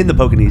 In the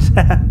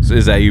Pokenees. So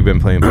is that you've been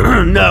playing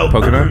No.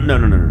 Pokemon?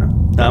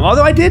 No.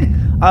 Although I did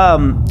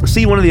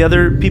see one of the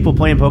other people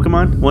playing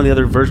Pokemon, one of the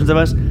other versions of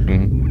us,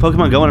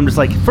 Pokemon Go, and I'm just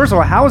like, first of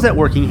all, how is that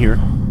working here?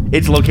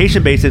 It's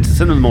location based. It's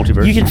in the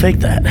multiverse. You can fake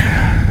that.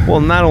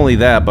 Well, not only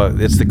that, but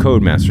it's the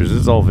Codemasters. This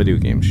is all video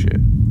game shit.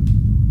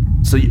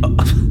 So,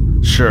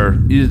 sure,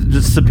 you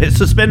just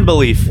suspend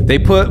belief. They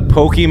put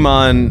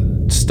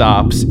Pokemon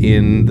stops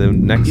in the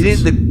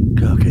Nexus. The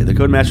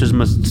Codemasters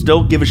must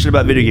still give a shit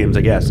about video games,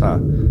 I guess, huh?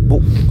 Well,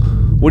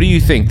 what do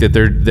you think that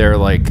they're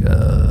like?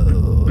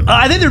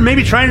 I think they're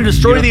maybe trying to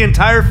destroy the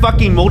entire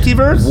fucking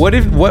multiverse.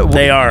 What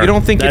they are? You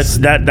don't think that's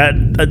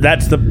it's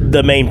that's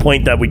the main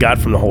point that we got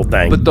from the whole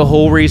thing? But the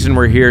whole reason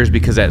we're here is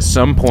because at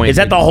some point, is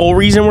that the whole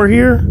reason we're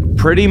here?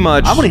 Pretty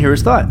much. I want to hear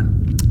his thought.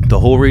 The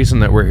whole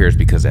reason that we're here is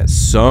because at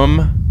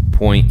some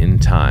point in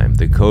time,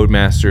 the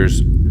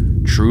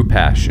Codemasters' true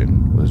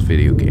passion was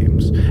video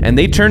games, and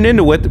they turned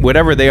into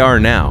whatever they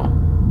are now.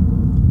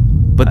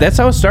 But that's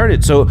how it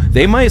started. So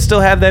they might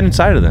still have that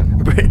inside of them.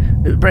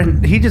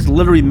 Brent, he just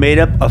literally made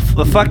up a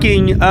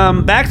fucking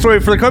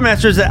backstory for the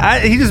Codemasters.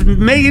 He's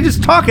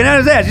just talking out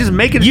his ass. He's just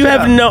making. You shit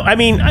have up. no. I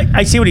mean,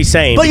 I see what he's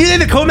saying. But you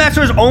think the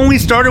Codemasters only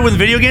started with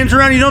video games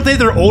around? You don't think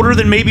they're older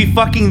than maybe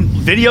fucking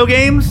video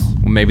games?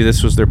 Well, maybe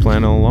this was their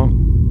plan all along.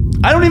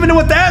 I don't even know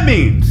what that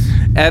means.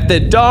 At the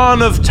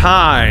dawn of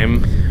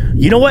time.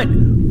 You know what?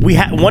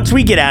 Once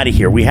we get out of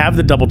here, we have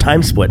the double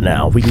time split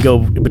now. We can go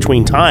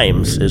between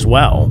times as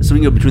well. So we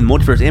can go between the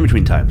multiverse and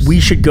between times.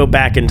 We should go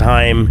back in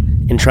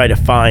time and try to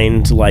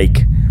find,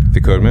 like...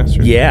 The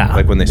Codemasters? Yeah.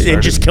 Like when they started?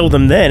 And just kill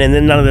them then, and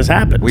then none of this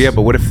happens. Well, yeah,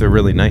 but what if they're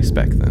really nice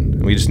back then?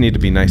 We just need to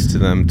be nice to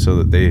them so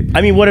that they...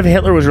 I mean, what if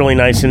Hitler was really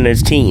nice in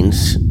his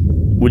teens?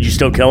 Would you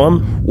still kill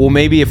him? Well,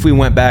 maybe if we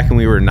went back and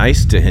we were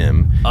nice to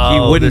him, he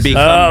wouldn't be...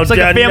 it's like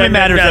a Family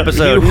Matters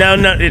episode.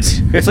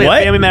 It's like what?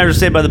 a Family Matters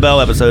Saved by the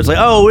Bell episode. It's like,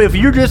 oh, if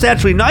you're just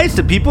actually nice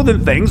to people,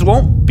 then things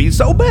won't be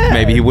so bad.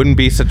 Maybe he wouldn't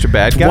be such a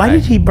bad guy. Why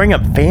did he bring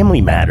up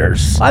Family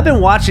Matters? I've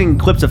been watching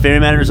clips of Family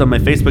Matters on my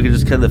Facebook and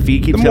just kind of the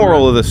feed keeps the coming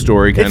moral up. of the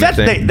story kind of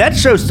thing. That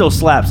show still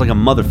slaps like a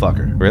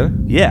motherfucker. Really?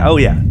 Yeah. Oh,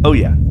 yeah. Oh,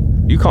 yeah.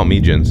 You call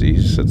me Gen Z.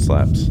 You said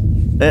slaps.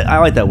 I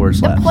like that word,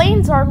 slaps. The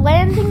planes are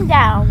landing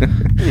down.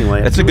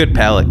 Anyway. That's a good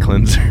palate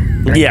cleanser.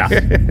 Yeah.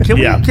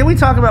 Can we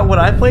talk about what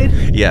I played?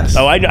 Yes.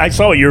 Oh, I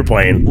saw what you were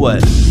playing.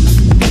 What?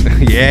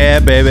 Yeah,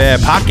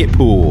 baby. Pocket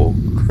pool.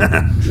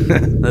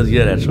 That was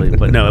good, actually.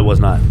 But no, it was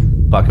not.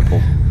 Pocket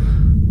pool.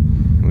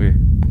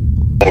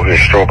 Over here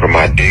stroking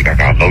my dick. I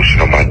got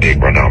lotion on my dick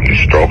right now. I'm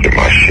just stroking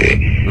my shit.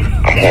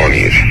 I'm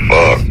horny as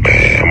fuck,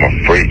 man. I'm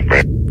a freak,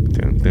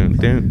 man.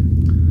 Dun.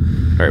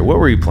 All right, what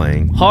were you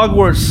playing?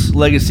 Hogwarts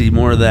Legacy,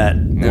 more of that.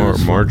 More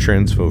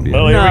transphobia.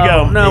 Oh, here we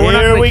go. No, we're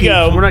not Here gonna we keep-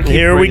 go. We're not keep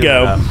Here we bringing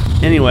go. that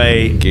up.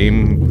 Anyway,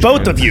 Game.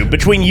 Both of you,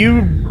 between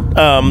you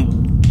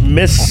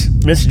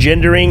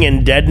misgendering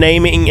and dead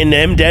naming and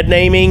them dead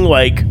naming,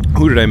 like...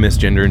 Who did I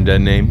misgender and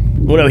dead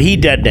name? Well, no, he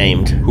dead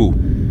named. Who?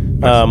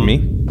 Me?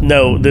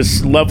 No,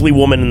 this lovely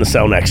woman in the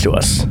cell next to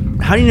us.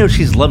 how do you know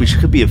she's lovely? She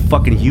could be a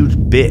fucking huge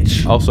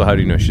bitch. Also, how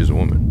do you know she's a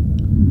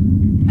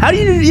woman? How do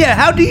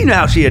you know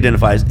how she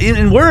identifies?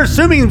 And we're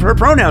assuming her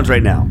pronouns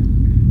right now.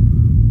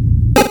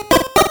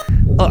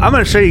 Oh, I'm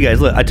going to show you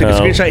guys. Look, I took a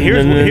screenshot.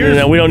 Here's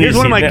we don't need here's to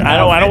one see of my. that.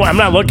 I'm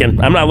not looking.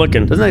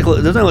 Doesn't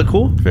that look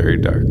cool? Very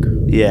dark.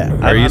 Yeah.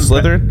 Are you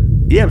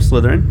Slytherin? Yeah, I'm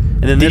Slytherin.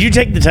 And then did you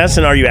take the test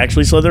and are you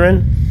actually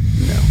Slytherin?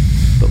 No.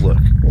 But look.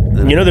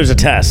 You know there's a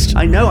test.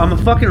 I know. I'm a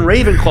fucking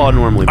Ravenclaw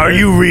normally. Are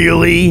you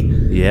really?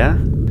 Yeah.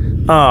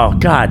 Oh,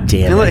 god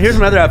damn And look, it. here's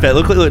my other outfit.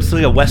 Look, it's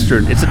like a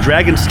Western. It's a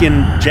dragon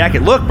skin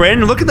jacket. Look,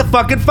 Brandon, look at the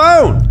fucking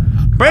phone.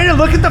 Brandon,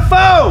 look at the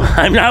phone.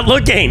 I'm not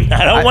looking.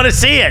 I don't want to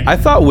see it. I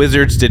thought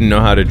wizards didn't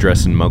know how to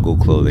dress in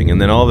Muggle clothing,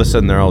 and then all of a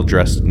sudden they're all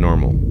dressed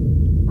normal.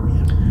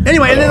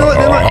 Anyway, and then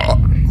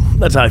look.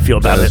 That's how I feel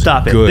about it.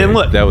 Stop it. Good. Then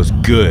look. That was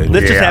good.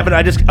 This just happened.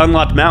 I just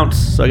unlocked mounts,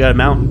 so I got a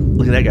mount.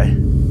 Look at that guy.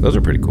 Those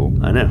are pretty cool.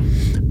 I know.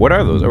 What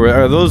are those?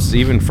 Are those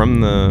even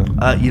from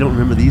the... You don't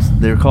remember these?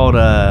 They're called,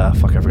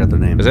 fuck, I forgot their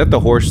name. Is that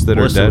the horse that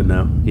Melissa are would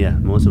dead? know. Yeah,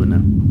 Melissa would know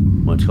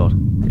what it's called.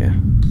 Yeah,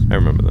 I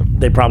remember them.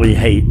 They probably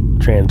hate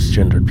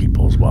transgendered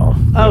people as well.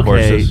 Okay.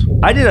 horses.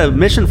 I did a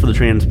mission for the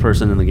trans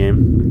person in the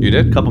game. You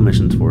did? A couple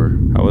missions for her.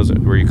 How was it?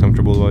 Were you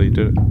comfortable while you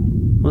did it?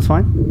 It was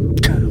fine.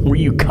 Were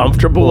you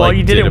comfortable while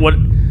you did it? What?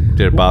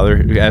 Did it bother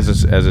as a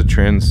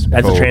transphobe?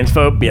 As a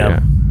transphobe?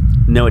 Yeah.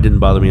 No, it didn't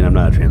bother me, and I'm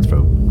not a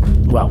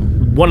transphobe. Well,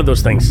 one of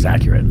those things is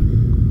accurate.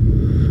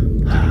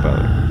 Didn't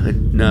bother.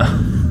 No.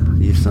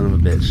 You son of a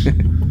bitch.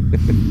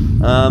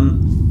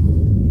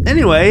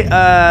 Anyway,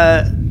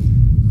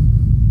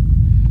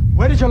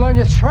 Where did you learn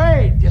your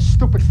trade, you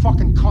stupid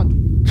fucking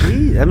cunt?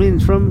 gee, I mean,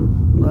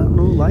 from, I don't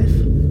know, life.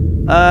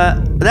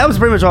 But that was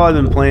pretty much all I've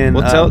been playing.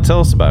 Well,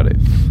 tell us about it.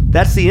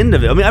 That's the end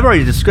of it. I mean, I've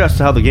already discussed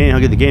how good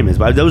the game is,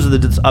 but those are the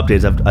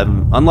updates. I've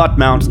unlocked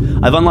mounts.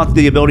 I've unlocked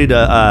the ability to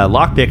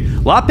lockpick.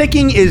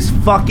 Lockpicking is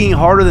fucking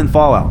harder than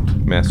Fallout.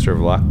 Master of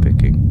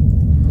lockpicking.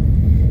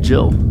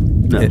 Jill.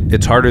 No.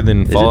 It's harder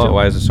than it, Fallout? Jill?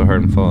 Why is it so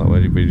hard in Fallout?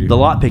 What did you do? The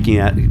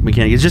lockpicking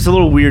mechanic is just a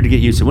little weird to get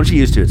used to. Once you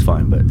get used to it, it's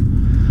fine, but...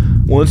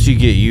 Once you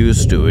get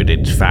used to it,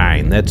 it's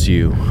fine. That's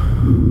you.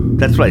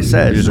 That's what I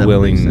said. You're just That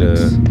willing makes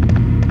sense.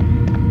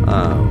 to...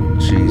 Oh,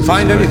 jeez.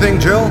 Find anything,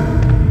 Jill?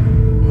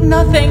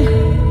 Nothing.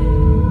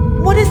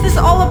 What is this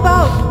all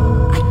about?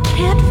 I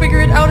can't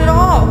figure it out at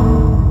all.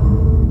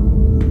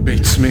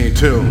 Beats me,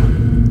 too.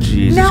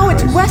 Jesus now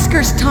Christ. it's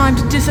Wesker's time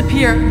to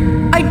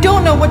disappear. I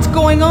don't know what's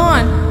going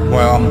on.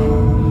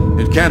 Well,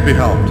 it can't be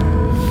helped.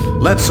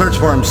 Let's search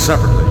for him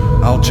separately.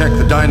 I'll check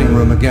the dining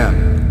room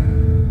again.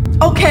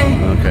 Okay.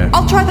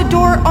 I'll try the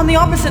door on the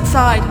opposite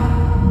side.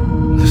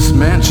 This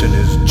mansion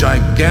is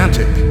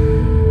gigantic.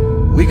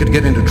 We could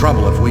get into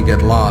trouble if we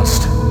get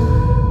lost.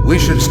 We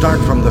should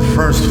start from the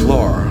first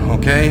floor,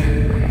 okay?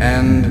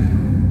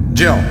 And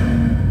Jill,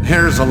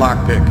 here's a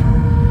lockpick.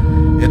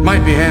 It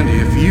might be handy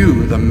if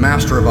you, the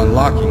master of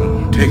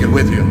unlocking, take it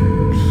with you.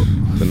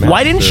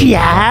 Why didn't she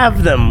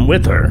have them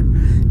with her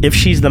if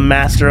she's the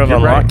master of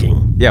unlocking?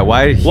 Right. Yeah,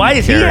 why is he why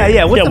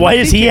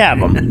does he have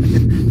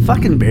them?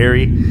 Fucking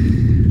Barry.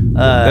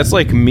 That's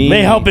like me.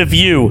 May help if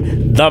you,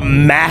 the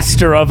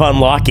master of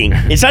unlocking.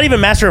 It's not even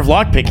master of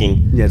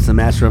lockpicking. Yeah, it's the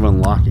master of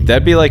unlocking.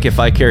 That'd be like if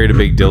I carried a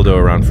big dildo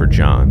around for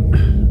John.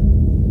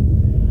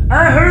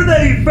 I heard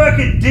that, you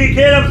fucking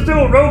dickhead. I'm still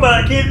a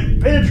robot. I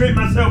can't penetrate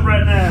myself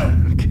right now.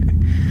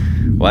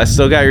 Well, I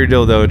still got your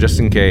dildo just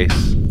in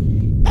case.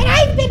 But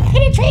I've been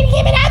penetrating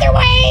him in other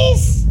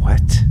ways.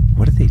 What?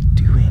 What are they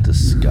doing?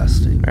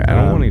 Disgusting. Right, I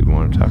don't even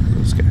want to talk to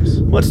those guys.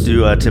 Let's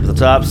do tip of the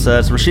tops.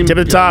 It's machine. Tip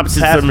of the tops.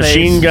 It's the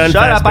machine gun.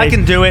 Shut up! I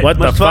can do it. What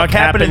the fuck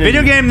happened in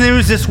video game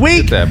news this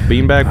week? Get that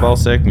beanbag ball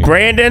sack music.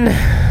 Brandon,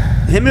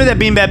 hit me with that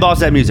beanbag ball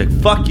sack music.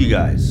 Fuck you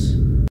guys.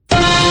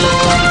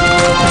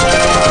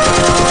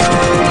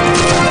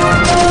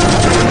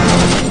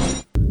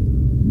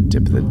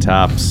 Tip of the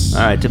tops.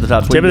 All right, tip of the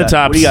tops. Tip of the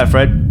tops. What do you got,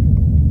 Fred?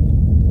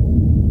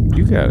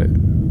 You got it.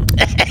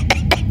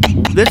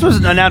 This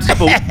was announced a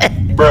couple.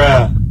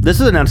 This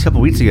was announced a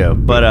couple weeks ago,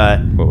 but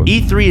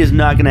E3 is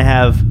not going to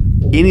have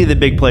any of the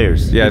big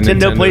players. Yeah,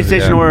 Nintendo,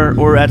 PlayStation,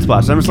 or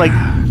Xbox. I'm just like,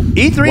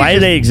 E3. Why do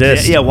they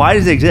exist? Yeah, why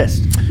does it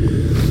exist?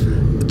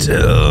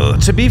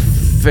 To be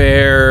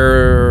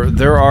fair,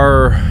 there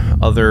are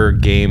other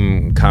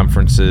game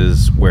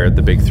conferences where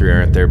the big three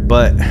aren't there,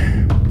 but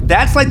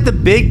that's like the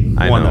big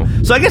one. know.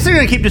 So I guess they're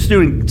going to keep just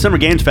doing Summer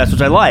Games Fest,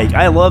 which I like.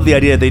 I love the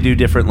idea that they do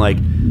different like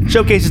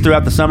showcases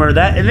throughout the summer.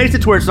 That it makes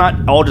it to where it's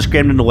not all just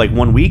crammed into like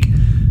 1 week.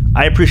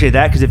 I appreciate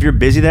that because if you're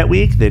busy that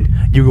week, then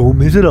you're gonna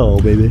miss it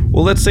all, baby.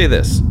 Well, let's say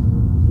this.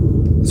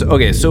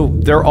 So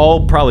they're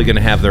all probably going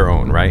to have their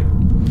own, right?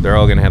 They're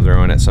all going to have their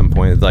own at some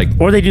point, like,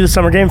 or they do the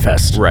Summer Game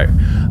Fest, right?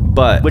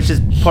 But which is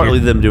partly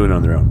them doing it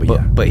on their own.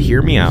 But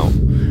hear me out.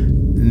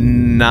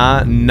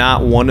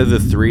 Not one of the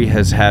three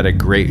has had a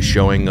great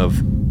showing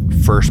of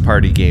first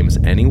party games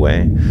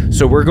anyway.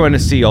 So we're going to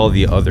see all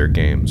the other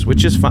games,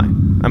 which is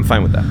fine. I'm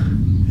fine with that.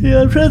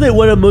 Yeah, I'm trying to think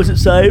what I'm most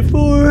excited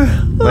for.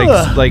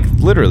 Like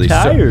literally.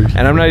 Tired.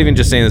 And I'm not even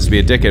just saying this to be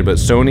a dickhead, but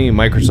Sony,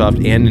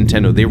 Microsoft, and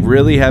Nintendo, they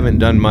really haven't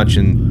done much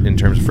in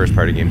terms of first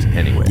party games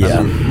anyway.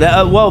 Yeah.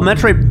 Well,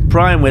 Metroid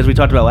Prime, as we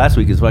talked about last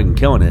week, is fucking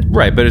killing it.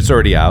 Right, but it's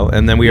already out,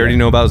 and then we already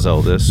know about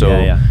Zelda. So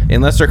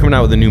unless they're coming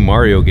out with a new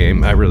Mario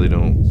game, I really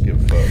don't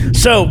give a fuck.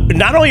 So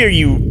not only are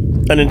you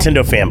a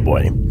Nintendo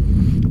fanboy,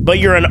 but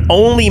you're an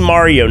only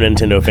Mario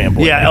Nintendo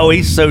fanboy. Yeah, oh,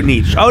 he's so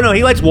niche. Oh, no,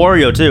 he likes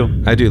Wario,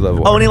 too. I do love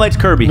Wario. Oh, and he likes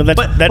Kirby. No,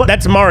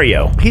 that's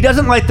Mario. He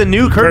doesn't like the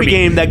new Kirby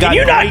game that got Can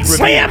you great not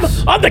slam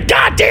reviews. on the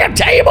goddamn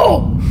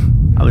table?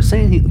 I was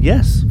saying,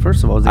 yes,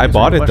 first of all. I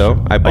bought it,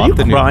 though. I bought Are you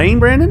the crying,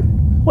 Brandon?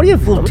 What do you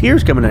have little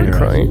tears coming out of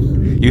your eyes?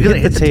 You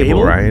hit the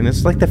table, Ryan.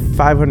 It's like the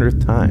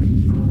 500th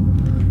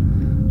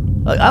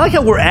time. I like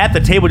how we're at the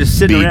table just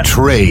sitting around.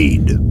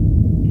 Betrayed. Is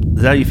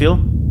that how you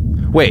feel?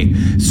 Wait,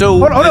 so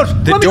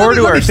the door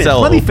to our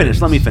cell. Let me finish.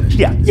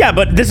 Yeah. Yeah,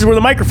 but this is where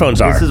the microphones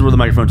are. This is where the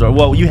microphones are.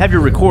 Well, you have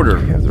your recorder.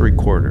 You have the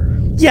recorder.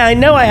 Yeah, I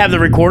know I have the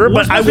recorder,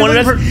 but I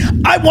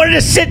wanted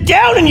to sit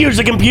down and use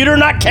the computer,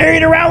 not carry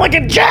it around like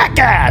a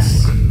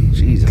jackass.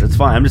 Jesus, that's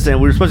fine. I'm just saying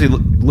we were supposed to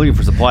be looking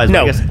for supplies.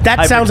 No,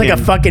 that sounds like a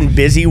fucking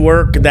busy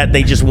work that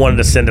they just wanted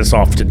to send us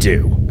off to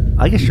do.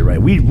 I guess you're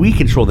right. We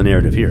control the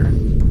narrative here.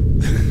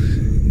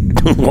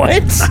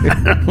 What?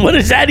 What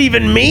does that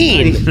even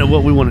mean? You know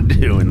what we want to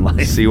do in life.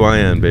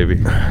 CYN, baby.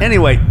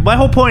 Anyway, my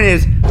whole point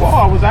is... Well,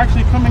 I was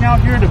actually coming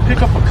out here to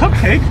pick up a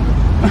cupcake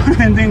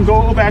and then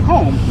go back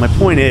home. My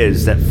point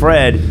is that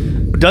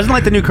Fred doesn't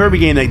like the new Kirby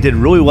game that did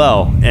really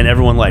well and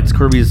everyone likes.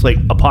 Kirby's like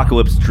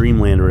Apocalypse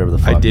Dreamland or whatever the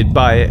fuck. I did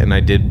buy it and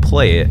I did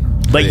play it.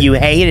 But you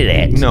hated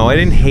it. No, I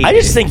didn't hate it. I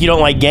just think you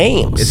don't like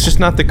games. It's just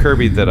not the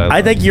Kirby that I like.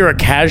 I think you're a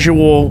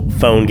casual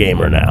phone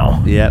gamer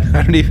now. Yep.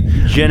 I don't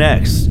even... Gen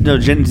X. No,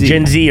 Gen Z.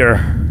 Gen Zer.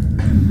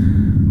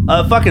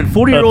 Fucking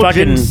 40-year-old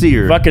Gen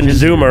Zer. Fucking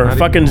Zoomer.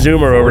 Fucking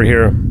Zoomer over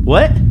here.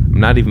 What?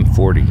 I'm not even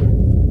 40.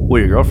 Well,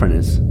 your girlfriend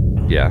is.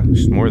 Yeah,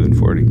 she's more than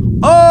 40.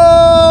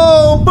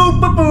 Oh!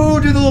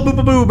 Boop-a-boo! Do the little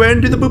boop-a-boo, Ben.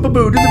 Do the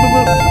boop-a-boo. Do the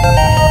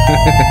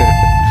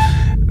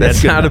boop-a-boo.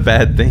 That's not a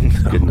bad thing,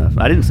 though. Good enough.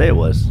 I didn't say it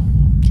was.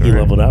 He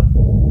leveled up.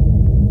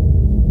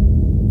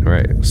 All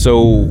right.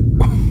 So,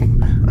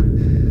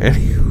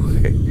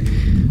 anyway.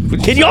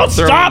 Can y'all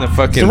stop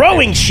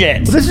throwing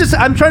shit? Well, this is just,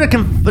 I'm trying to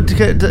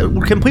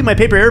complete my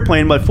paper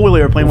airplane, my foil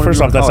airplane. Well,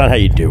 first off, that's not how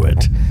you do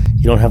it.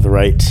 You don't have the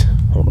right.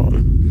 Hold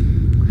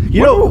on.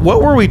 You know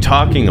what were we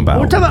talking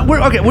about? We're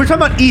talking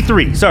about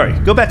E3. Sorry,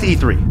 go back to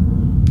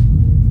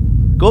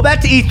E3. Go back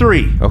to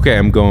E3. Okay,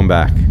 I'm going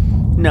back.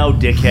 No,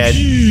 dickhead.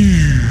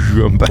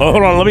 Going back.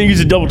 Hold on, let me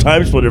use a double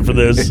time splitter for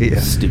this. Yeah.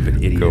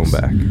 Stupid idiots. Going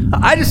back.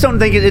 I just don't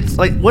think it's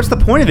like, what's the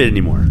point of it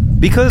anymore?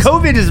 Because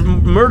COVID has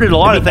murdered a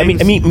lot of things.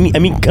 I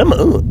mean, come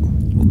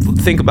on.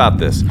 Think about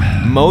this.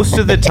 Most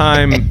of the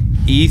time,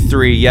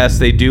 E3, yes,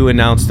 they do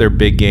announce their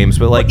big games,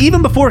 but like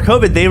even before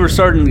COVID, they were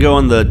starting to go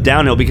on the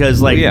downhill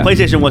because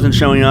PlayStation wasn't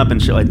showing up and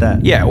shit like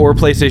that. Yeah, or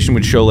PlayStation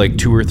would show like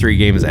 2 or 3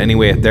 games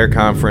anyway at their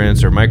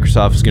conference, or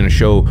Microsoft is going to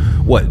show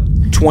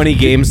 20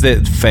 games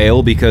that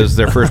fail because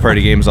their first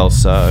party games all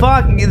suck.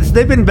 Fuck,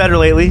 they've been better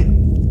lately.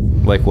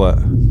 Like what?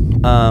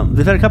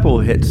 They've had a couple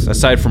of hits.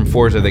 Aside from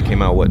Forza, that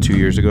came out 2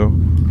 years ago?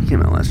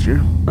 Came out last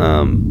year.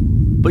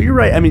 But you're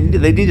right. I mean,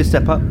 they need to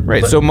step up.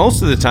 Right. So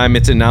most of the time,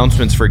 it's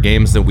announcements for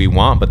games that we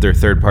want, but they're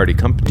third-party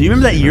companies. Do you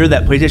remember that year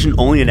that PlayStation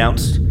only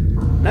announced?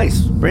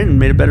 Nice. Brandon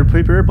made a better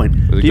paper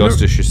airplane. Was it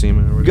Ghost of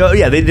Tsushima?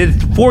 Yeah, they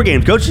did 4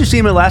 games. Ghost of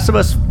Tsushima, Last of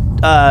Us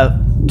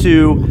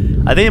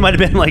 2. I think it might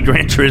have been like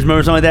Gran Turismo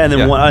or something like that,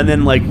 and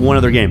then one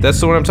other game. That's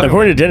the one I'm talking about.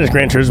 According to Dennis,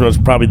 Gran Turismo is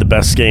probably the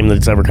best game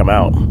that's ever come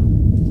out.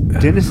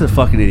 Dennis is a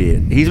fucking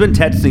idiot. He's been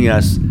texting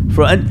us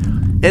for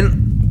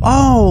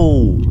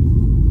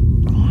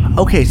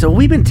okay, so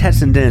we've been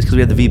texting Dennis because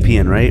we have the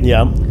VPN, right?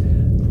 Yeah.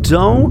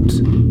 Don't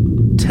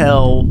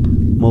tell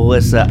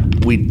Melissa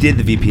we did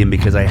the VPN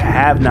because I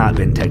have not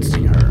been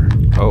texting her.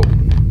 Oh.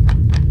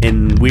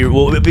 And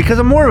because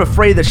I'm more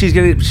afraid that she's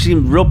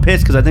real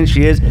pissed because I think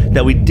she is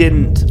that we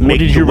didn't make.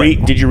 Did you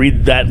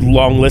read that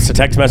long list of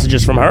text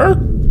messages from her?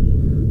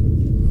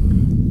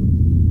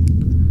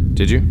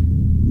 Did you?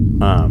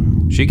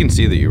 She can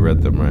see that you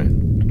read them, right?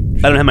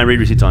 I don't have my read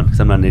receipts on because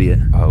I'm not an idiot.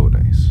 Oh,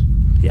 nice.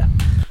 Yeah,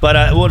 but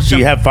do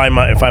you have Find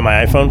My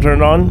iPhone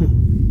turned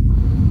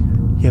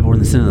on? Yeah, but we're in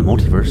the center of the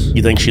multiverse.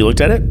 You think she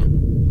looked at it?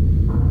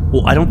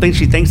 Well, I don't think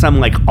she thinks I'm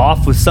like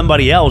off with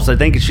somebody else. I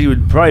think she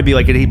would probably be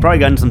like, he probably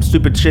gotten some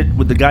stupid shit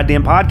with the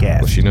goddamn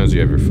podcast. Well, she knows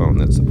you have your phone.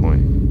 That's the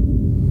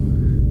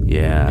point.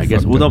 Yeah, I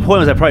guess. Well, the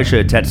point was I probably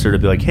should have texted her to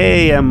be like,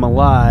 hey, I'm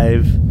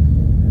alive.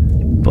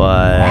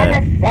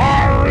 But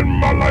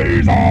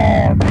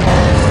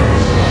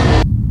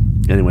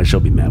anyway, she'll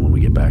be mad when we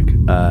get back.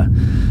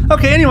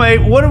 Okay, anyway,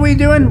 what are we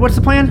doing? What's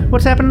the plan?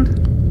 What's happening?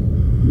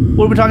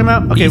 What are we talking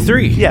about? Okay,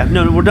 E3. Yeah,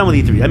 no, we're done with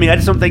E3. I mean, I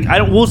just don't think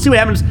we'll see what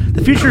happens.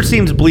 The future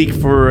seems bleak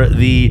for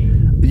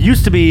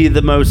used to be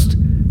the most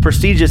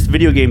prestigious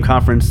video game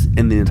conference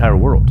in the entire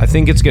world. I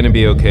think it's going to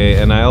be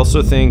okay, and I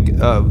also think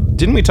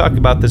didn't we talk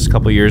about this a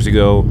couple years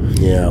ago?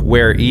 Yeah.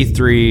 Where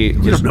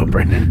E3 You don't know,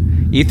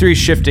 Brendan. E3 is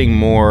shifting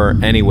more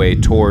anyway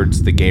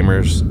towards the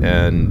gamers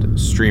and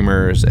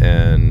streamers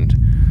and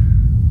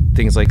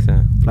things like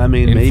that. I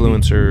mean,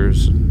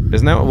 influencers.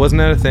 Wasn't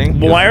that a thing?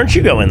 Well, why aren't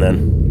you going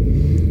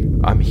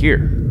then? I'm here,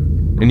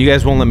 and you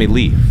guys won't let me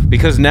leave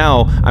because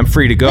now I'm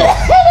free to go.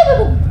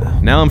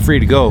 Now I'm free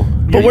to go.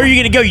 But where are you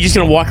going to go? You just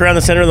going to walk around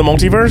the center of the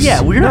multiverse? Yeah,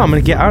 I'm going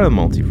to get out of the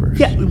multiverse.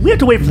 Yeah, we have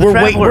to wait for the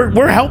traveler.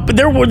 We're helping.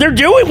 They're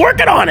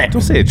working on it.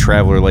 Don't say a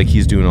traveler like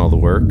he's doing all the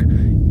work.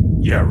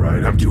 Yeah,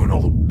 right. I'm doing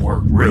all the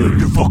work. Really?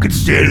 You're fucking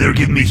standing there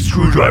giving me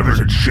screwdrivers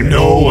and shit.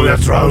 No,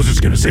 that's what I was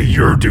just gonna say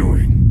you're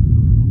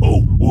doing.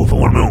 Oh, well, if I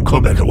want my own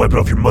comeback, I'll wipe it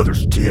off your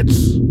mother's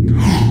tits.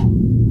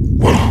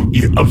 Well,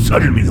 yeah, I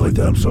didn't mean it like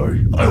that. I'm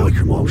sorry. I like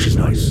your mom. She's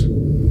nice.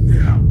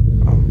 Yeah.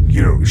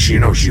 She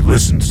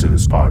listens to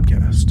this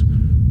podcast.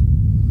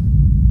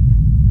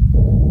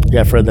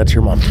 Yeah, Fred, that's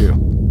your mom too.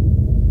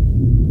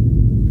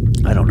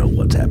 I don't know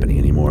what's happening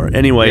anymore.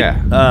 Anyway,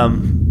 yeah.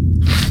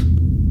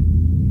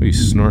 Are you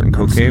snorting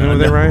cocaine over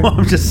there, Ryan?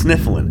 I'm just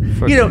sniffling.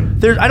 I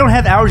don't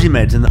have allergy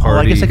meds in the hole.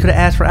 I guess I could have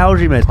asked for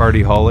allergy meds.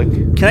 Party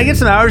holic. Can I get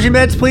some allergy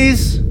meds,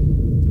 please? All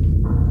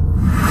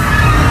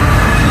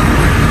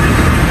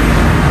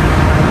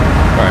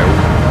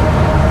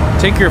right.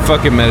 Take your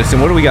fucking medicine.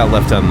 What do we got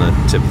left on the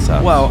tip of the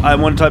top? Well, I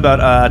want to talk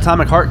about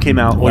Atomic Heart came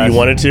out. Well, you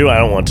wanted to? I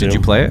don't want to. Did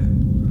you play it?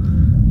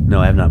 No,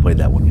 I have not played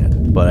that one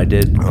yet, but I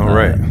did. All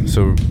right.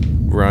 So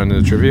we're on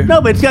to the trivia? No,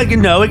 but it got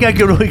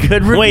really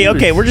good reviews. Wait,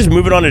 okay, we're just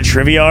moving on to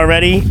trivia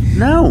already?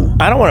 No.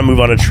 I don't want to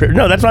move on to trivia.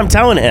 No, that's what I'm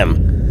telling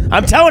him.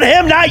 I'm telling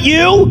him, not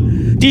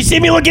you. Do you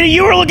see me looking at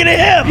you or looking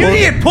at him? You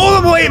need to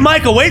pull the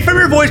mic away from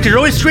your voice because you're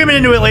always screaming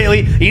into it lately.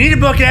 You need to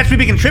book and actually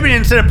be contributing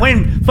instead of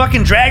playing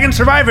fucking Dragon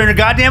Survivor on your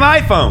goddamn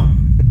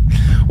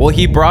iPhone. Well,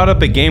 he brought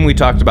up a game we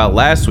talked about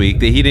last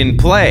week that he didn't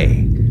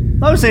play.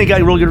 I was saying it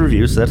got really good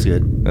reviews, so that's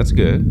good. That's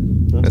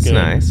good. That's good.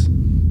 Nice.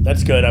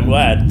 That's good. I'm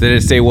glad. Did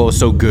it say what was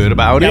so good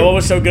about it? Yeah, what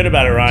was so good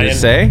about it, Ryan? Did it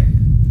say?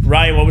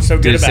 Ryan, what was so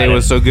good about it? Did it say what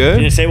was so good?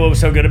 Did it say what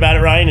was so good about it,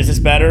 Ryan? Is this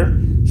better?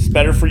 Is this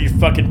better for your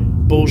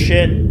fucking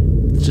bullshit?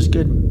 It's just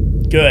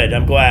good. Good.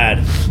 I'm glad.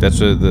 That's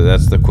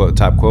the quote,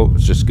 top quote.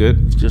 It's just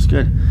good. It's just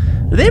good.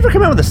 Did they ever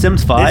come out with The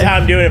Sims 5? This is how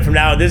I'm doing it from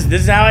now. This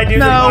is how I do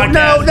the podcast.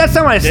 No, that's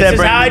not what I said,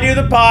 This is how I do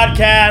the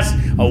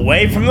podcast,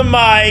 away from the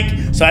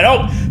mic, so I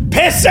don't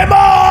piss him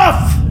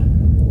off!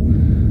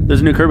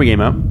 There's a new Kirby game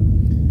out.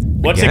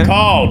 What's it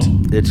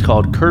called? It's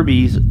called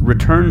Kirby's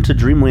Return to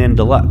Dreamland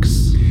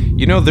Deluxe.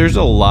 You know, there's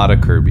a lot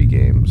of Kirby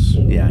games.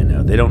 Yeah, I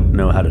know. They don't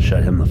know how to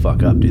shut him the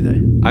fuck up, do they?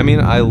 I mean,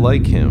 I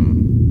like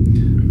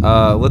him.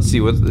 Let's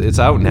see. It's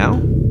out now?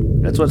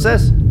 That's what it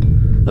says.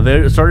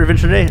 Starter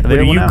Adventure Day. What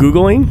are you now.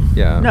 Googling?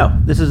 Yeah. No,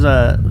 this is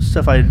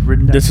stuff I had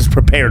written down. This is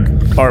prepared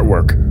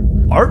artwork.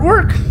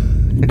 Artwork?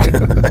 You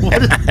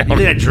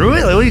think I drew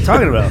it? Like, what are you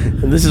talking about?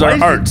 And this is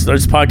our art.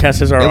 This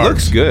podcast is our art. It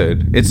looks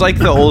good. It's like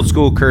the old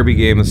school Kirby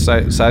game, the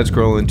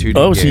side-scrolling 2D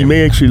Oh, so game. you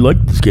may actually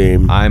like this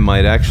game. I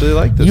might actually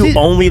like this. You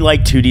only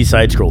like 2D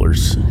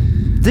side-scrollers.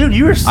 Dude,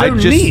 you are so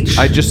niche.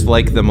 I just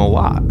like them a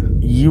lot.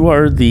 You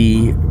are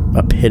the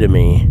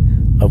epitome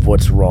of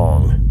what's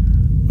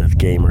wrong with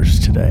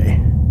gamers today.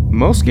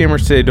 Most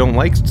gamers today don't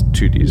like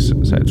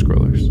 2D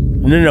side-scrollers.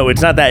 No,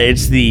 it's not that.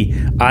 It's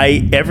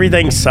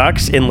everything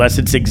sucks unless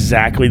it's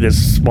exactly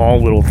this small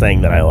little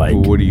thing that I like.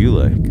 What do you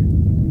like?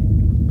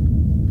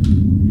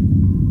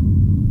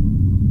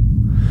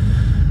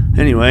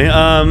 Anyway,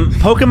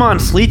 Pokemon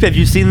Sleep. Have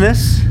you seen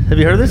this? Have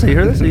you heard this? Have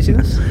you seen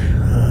this?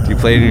 Do you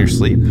play it in your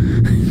sleep?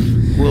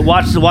 Well,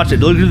 watch it. Look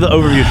at the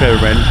overview trailer,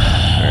 Brandon.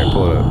 All right,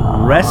 pull it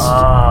up.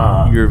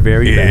 Rest your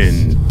very best.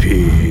 In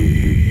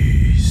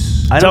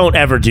peace. Don't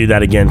ever do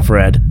that again,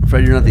 Fred.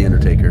 Fred, you're not the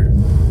Undertaker.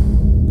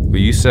 Well,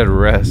 you said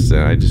rest,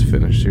 and I just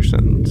finished your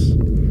sentence.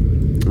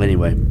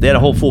 Anyway, they had a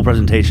whole full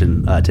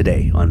presentation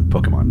today on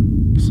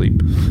Pokemon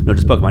Sleep. No,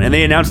 just Pokemon, and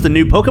they announced the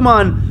new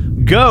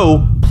Pokemon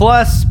Go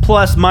plus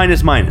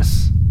minus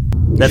minus.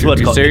 That's what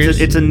it's called.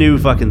 It's a new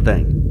fucking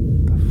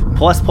thing.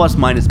 Plus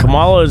minus.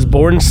 Kamala is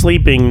born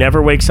sleeping,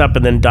 never wakes up,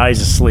 and then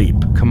dies asleep.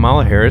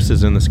 Kamala Harris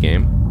is in this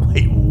game.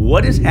 Wait,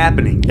 what is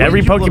happening?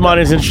 Every Pokemon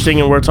is interesting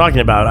and worth talking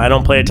about. I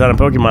don't play a ton of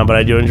Pokemon, but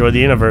I do enjoy the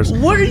universe.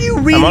 What are you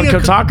reading? I'm on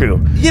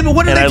Kotaku. Yeah, but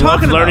what are they talking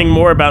about? And I love learning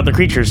more about the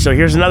creatures. So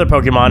here's another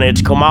Pokemon.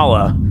 It's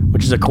Komala,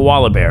 which is a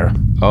koala bear.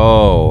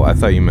 Oh, I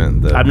thought you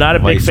meant the. I'm not a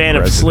big fan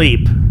of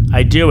sleep.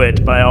 I do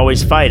it, but I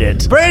always fight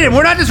it. Brandon,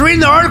 we're not just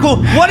reading the article.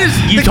 What is?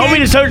 You told me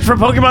to search for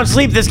Pokemon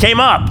Sleep. This came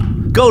up.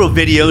 Go to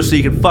videos so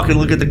you can fucking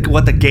look at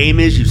what the game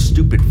is, you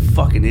stupid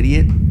fucking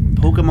idiot.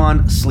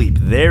 Pokemon Sleep.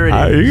 There it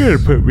is. You're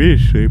gonna put me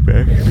to sleep,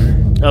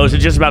 actually. Oh, is it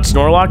just about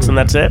Snorlax and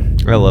that's it?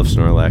 I love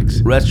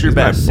Snorlax. Rest your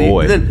best. My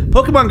boy. Then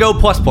Pokemon Go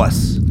plus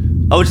plus.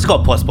 Oh, it's just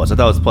called plus plus. I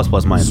thought it was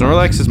plus minus.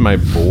 Snorlax is my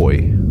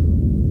boy.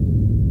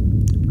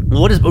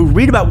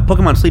 Read about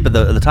Pokemon Sleep at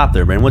the top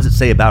there, man. What does it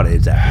say about it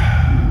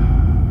exactly?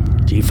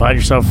 Do you find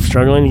yourself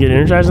struggling to get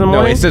energized in the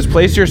morning? No, it says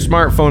place your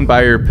smartphone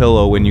by your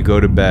pillow when you go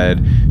to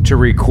bed to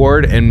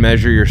record and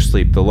measure your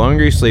sleep. The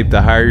longer you sleep,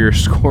 the higher your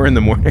score in the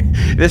morning.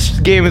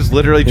 This game is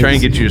literally trying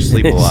to get you to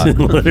sleep a lot. It's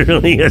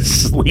literally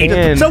asleep.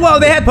 So,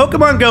 they had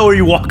Pokemon Go where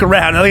you walk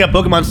around. Now they got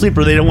Pokemon Sleep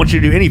where they don't want you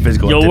to do any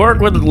physical You'll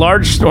activity. work with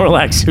large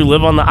Snorlax who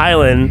live on the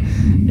island,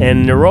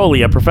 and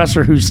Neroli, a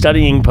professor who's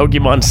studying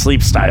Pokemon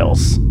sleep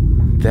styles.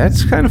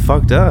 That's kind of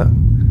fucked up.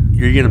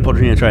 You're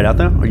gonna try it out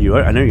though? Or you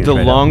are? I know you're gonna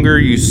The try longer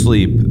you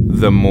sleep,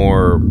 the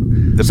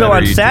better So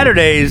on you do.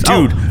 Saturdays,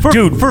 Dude, for if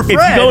you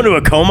Fred, go into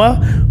a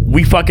coma,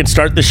 we fucking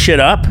start this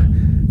shit up,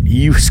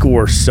 you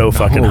score so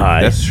fucking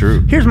high. That's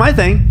true. Here's my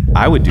thing.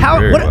 I would do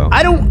very well.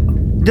 I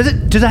don't. Does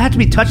it have to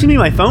be touching me,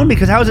 my phone?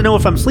 Because how does it know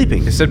if I'm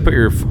sleeping? It said put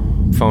your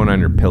phone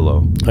on your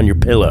pillow. On your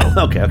pillow.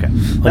 Okay.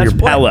 On your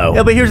pillow.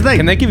 Yeah, but here's the thing.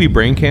 Can that give you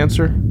brain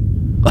cancer?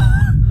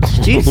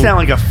 You sound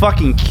like a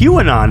fucking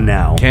QAnon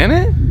now. Can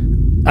it?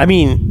 I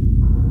mean,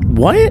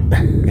 what?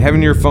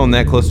 Having your phone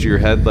that close to your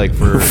head, like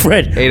for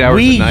Fred, 8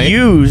 hours a night? we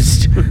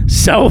used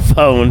cell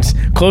phones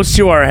close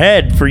to our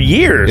head for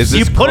years.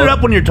 You put it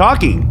up when you're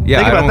talking. Yeah,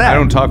 Think about that. I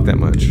don't talk that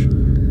much.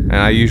 And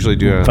I usually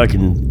do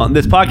fucking on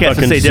this podcast.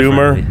 Fucking Say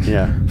Zoomer. differently.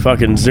 Yeah.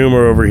 Fucking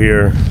Zoomer over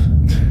here.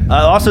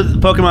 Also,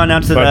 Pokemon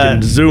announced that.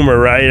 Fucking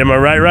Zoomer, right? Am I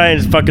right, Ryan?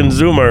 It's fucking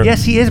Zoomer.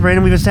 Yes, he is,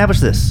 Brandon. We've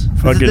established this.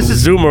 Fucking this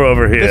is Zoomer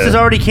over here. This is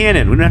already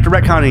canon. We don't have to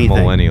retcon anything.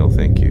 Millennial,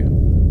 thank you.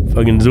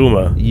 Fucking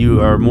Zoomer.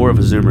 You are more of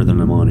a Zoomer than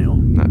a millennial.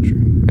 Not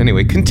true.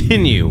 Anyway,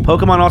 continue.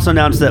 Pokemon also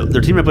announced that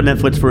they're teaming up with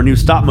Netflix for a new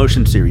stop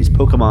motion series,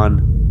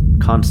 Pokemon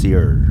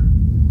Concierge.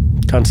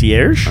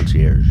 Concierge?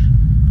 Concierge.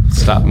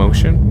 Stop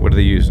motion? What are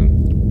they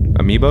using?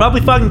 Amiibo?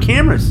 Probably fucking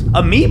cameras.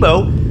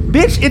 Amiibo?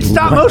 Bitch, it's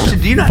stop motion.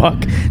 Do you not?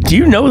 Fuck. Do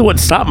you know what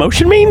stop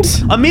motion means?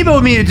 Amiibo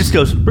would mean it just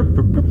goes.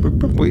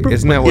 Wait,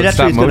 isn't that what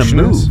stop motion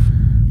is?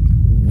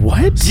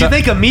 What? Do you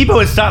think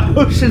Amiibo is stop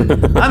motion?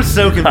 I'm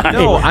so confused.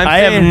 No, I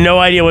have no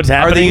idea what's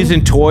happening. Are they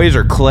using toys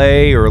or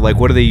clay or like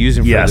what are they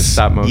using for the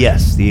stop motion?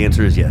 Yes, the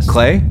answer is yes.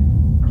 Clay?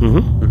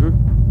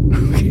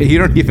 Okay, you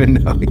don't even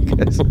know.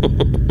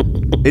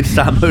 It's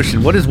stop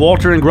motion. What is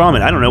Walter and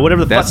Gromit? I don't know.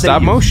 Whatever the That's fuck they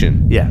stop use.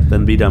 motion. Yeah,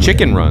 then be done with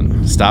Chicken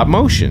Run. Stop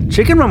motion.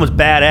 Chicken Run was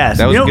badass.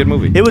 That was a good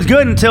movie. It was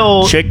good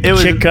until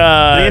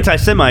the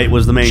anti-Semite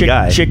was the main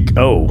guy.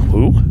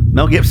 Who?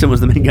 Mel Gibson was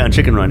the main guy on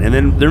Chicken Run, and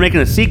then they're making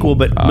a sequel,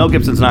 but Mel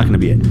Gibson's not going to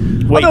be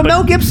it. Wait, Although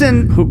Mel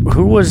Gibson,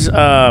 who was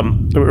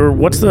or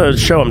what's the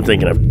show I'm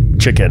thinking of?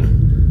 Chicken.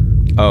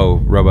 Oh,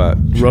 Robot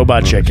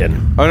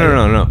Chicken. Oh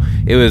no!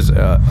 It was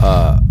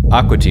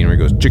Aqua Teen where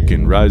he goes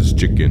chicken, rise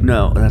chicken.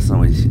 No, that's not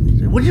what he's.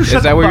 Would you shut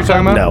Is that what you're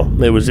talking about?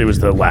 No, it was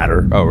the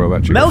latter. Oh,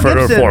 Robot Chicken. Mel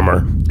Gibson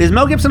former. Is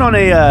Mel Gibson on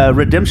a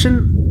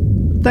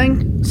redemption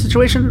thing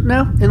situation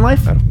now in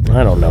life?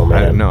 I don't know,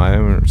 man. I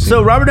haven't seen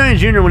So Robert Downey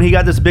Jr., when he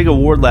got this big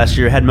award last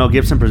year, had Mel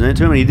Gibson present it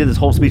to him, and he did this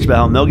whole speech about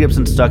how Mel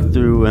Gibson stuck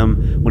through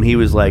him when he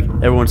was like,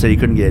 everyone said he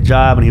couldn't get a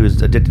job and he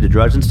was addicted to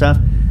drugs and stuff.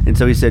 And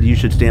so he said, you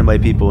should stand by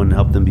people and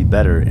help them be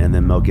better. And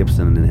then Mel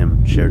Gibson and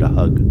him shared a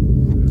hug.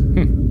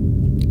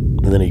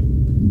 And then he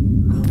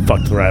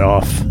fucked right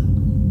off.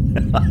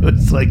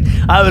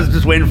 I was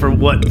just waiting for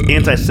what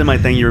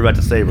anti-Semite thing you were about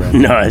to say, Brad.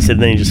 No, I said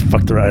then he just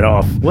fucked the right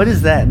off. What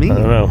does that mean? I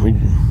don't know.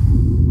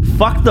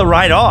 Fucked the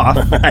right off?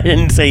 I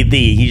didn't say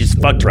the. He just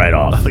fucked right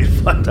off. He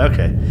fucked,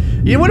 okay.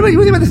 You know, what do you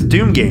think about this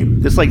Doom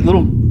game? This like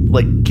little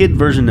like kid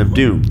version of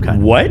Doom. Kind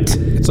of. What?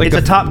 It's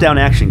a top-down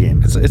action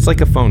game. It's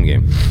like a phone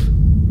game.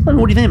 What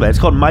do you think about it? It's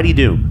called Mighty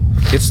Doom.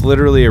 It's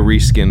literally a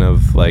reskin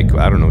of like,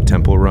 I don't know,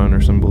 Temple Run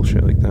or some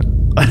bullshit like that.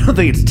 I don't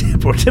think it's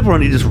Temple. Temple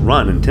Run, you just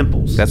run in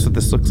temples. That's what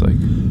this looks like.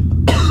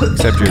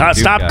 Except you're Can't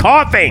stop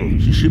coughing.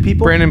 You shoot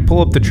people? Brandon,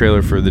 pull up the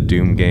trailer for the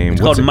Doom game.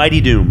 It's called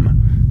Mighty Doom.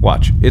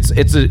 Watch. It's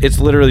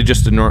literally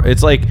just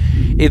it's like,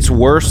 it's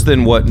worse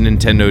than what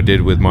Nintendo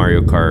did with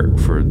Mario Kart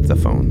for the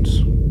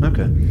phones.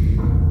 Okay.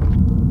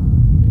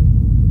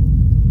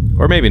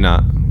 Or maybe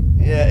not.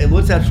 Yeah, it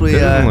looks actually. It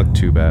doesn't look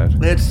too bad.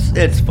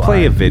 It's fine.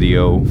 Play a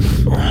video.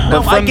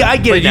 No, I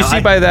get it. But you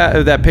see by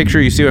that picture,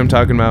 you see what I'm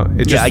talking about?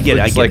 I get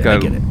it. I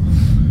get it.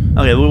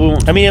 Okay, we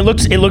won't. I mean, it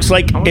looks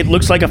like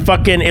a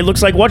fucking. It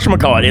looks like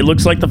whatchamacallit. It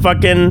looks like the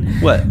fucking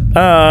what?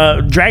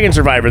 Dragon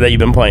Survivor that you've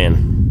been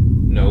playing.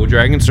 No,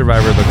 Dragon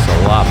Survivor looks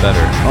a lot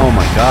better. Oh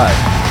my god.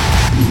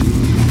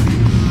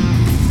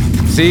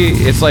 See,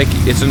 it's like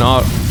it's an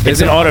auto.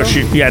 It's an auto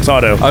shoot. Yeah, it's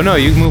auto. Oh no,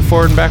 you can move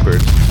forward and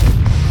backwards.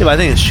 Yeah, but I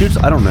think it shoots.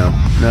 I don't know.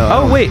 No.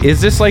 Oh wait,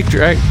 is this like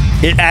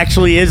It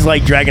actually is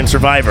like Dragon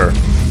Survivor.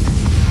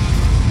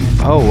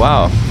 Oh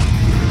wow.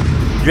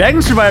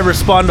 Dragon Survivor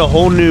spawned a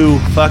whole new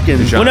fucking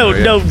genre. Well,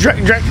 no.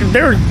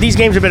 These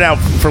games have been out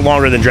for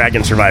longer than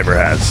Dragon Survivor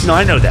has. No,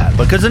 I know that,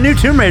 because the new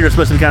Tomb Raider is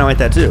supposed to be kind of like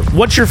that too.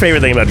 What's your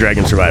favorite thing about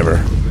Dragon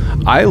Survivor?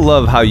 I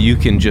love how you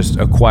can just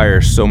acquire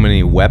so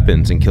many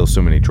weapons and kill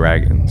so many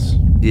dragons.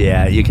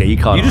 Yeah, okay, you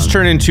caught on. You just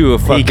turn into a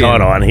fucking. He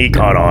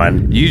caught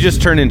on. You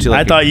just turn into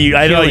like.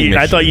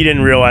 I thought you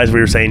didn't realize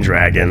we were saying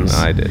dragons. No,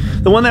 I did.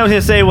 The one that I was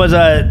gonna say was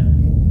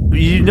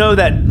you know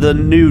that the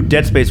new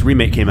Dead Space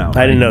remake came out.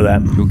 I didn't know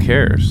that. Who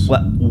cares?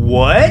 What?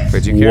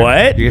 Wait, do you care?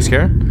 What? Do you guys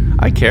care?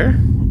 I care.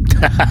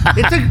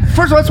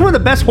 First of all, it's one of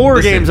the best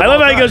horror games. I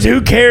love how he goes,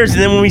 "Who cares?"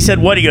 And then when we said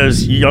what, he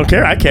goes, "You don't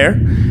care? I care."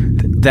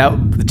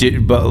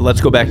 But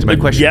let's go back to my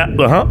question. Yeah.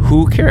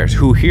 Who cares?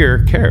 Who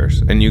here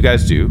cares? And you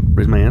guys do.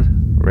 Raise my hand.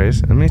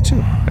 Raise, and me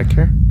too. I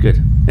care. Good.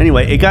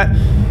 Anyway, it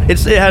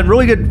had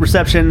really good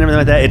reception and everything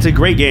like that. It's a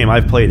great game.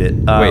 I've played it.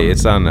 Wait,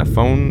 it's on a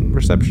phone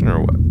reception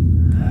or what?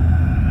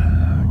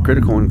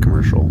 Critical and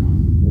commercial.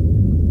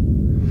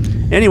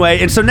 Anyway,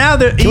 and so now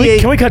the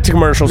can we cut to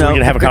commercials so we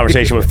can have a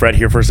conversation with Fred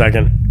here for a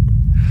second?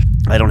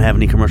 I don't have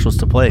any commercials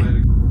to play.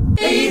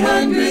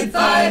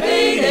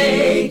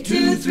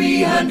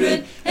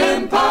 800-588-2300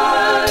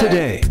 Empire.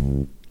 Today.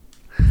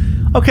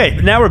 Okay,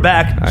 now we're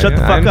back. Shut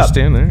the fuck I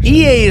understand up.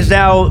 EA is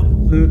now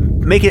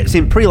making it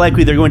seem pretty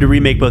likely they're going to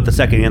remake both the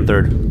second and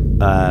third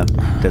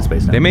Dead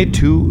Space now. They made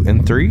 2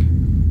 and 3?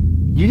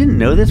 You didn't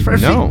know this?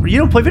 No. You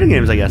don't play video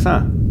games, I guess,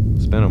 huh?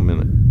 It's been a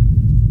minute.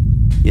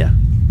 Yeah.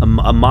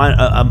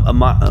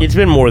 It's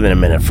been more than a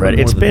minute, Fred.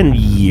 It's been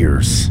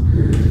years.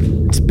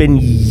 It's been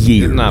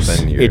years. It's not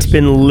been years. It's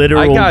been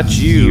literal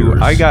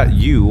years. I got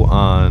you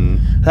on...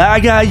 I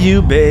got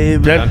you,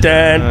 babe. Dun,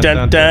 dun,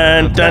 dun,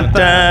 dun, dun,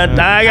 dun.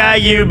 I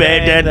got you,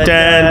 babe. Dun,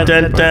 dun,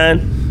 dun,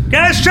 dun.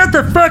 Guys, shut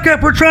the fuck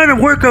up. We're trying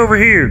to work over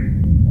here.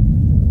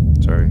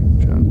 Sorry,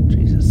 John.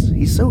 Jesus.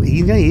 He's a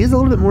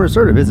little bit more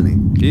assertive, isn't he?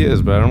 He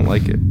is, but I don't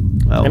like it.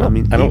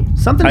 Well,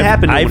 something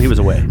happened when he was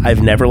away.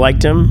 I've never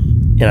liked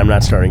him, and I'm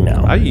not starting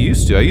now. I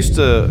used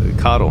to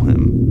coddle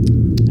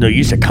him. No, you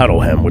used to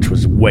cuddle him, which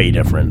was way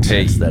different.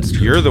 Hey, that's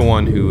true. You're the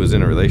one who was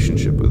in a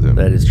relationship with him.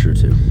 That is true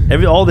too.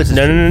 All this is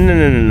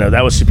No.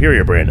 That was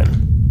Superior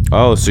Brandon.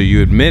 Oh, so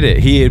you admit it.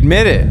 He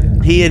admitted.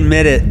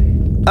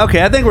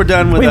 Okay, I think we're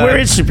done with Wait, where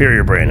is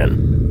Superior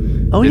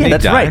Brandon? Oh, Didn't yeah,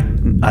 that's die? right.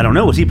 I don't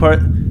know. Was he part...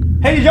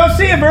 Hey, did y'all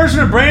see a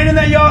version of Brandon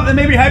that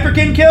maybe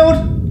Hyperkin killed?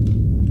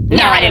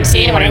 No, I didn't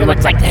see anyone who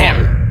looked like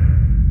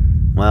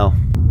him. Well,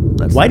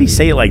 why'd he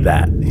say it like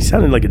that? He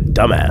sounded like a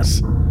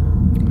dumbass.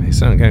 He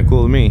sounded kind of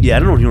cool to me. Yeah, I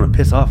don't know if you want to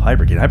piss off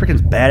Hyperkin.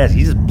 Hyperkin's badass.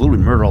 He just blew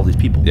and murdered all these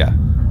people. Yeah.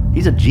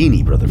 He's a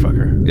genie,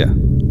 brotherfucker. Yeah.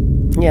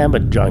 Yeah,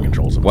 but John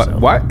controls him.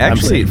 Why?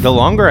 Actually, the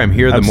longer I'm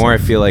here, the more I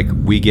feel like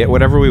we get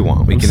whatever we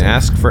want. We can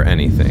ask for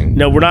anything.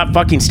 No, we're not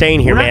fucking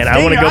staying here, man.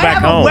 I want to go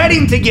back home. I have a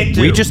wedding to get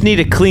to. We just need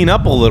to clean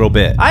up a little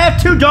bit. I have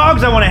 2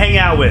 dogs I want to hang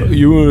out with.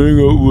 You want to hang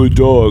out with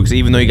dogs,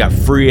 even though you got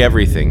free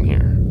everything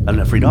here. I don't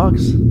have free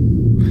dogs.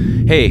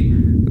 Hey,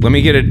 let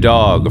me get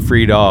a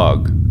free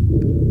dog.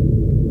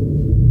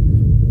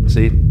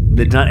 See?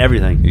 Not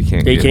everything. You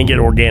can't get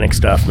organic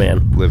stuff,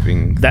 man.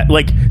 Living.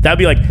 That'd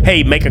be like,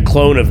 hey, make a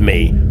clone of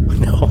me.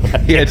 No.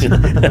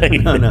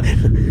 No.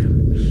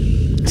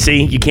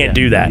 See, you can't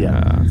do that.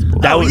 Yeah. That's bullshit.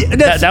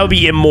 That would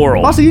be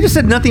immoral. Also, you just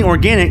said nothing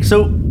organic,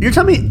 so you're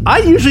telling me I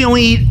usually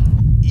only eat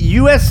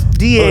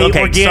USDA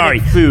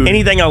organic food.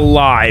 Anything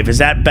alive, is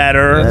that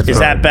better? Is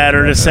that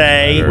better to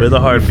say? With a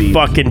heartbeat.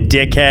 Fucking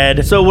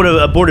dickhead. So would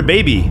a aborted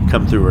baby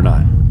come through or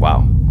not?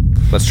 Wow.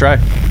 Let's try.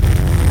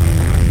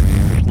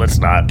 Let's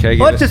not. Okay,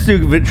 Let's just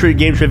do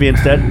game trivia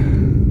instead.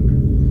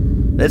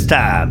 It's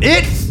time.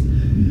 It's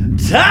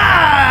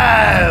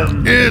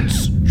time.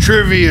 It's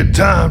trivia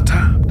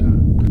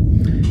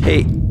time.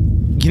 Hey,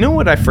 you know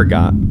what I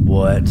forgot?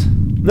 What?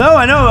 No,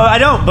 I know. I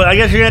don't, but I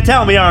guess you're going to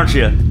tell me, aren't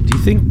you? Do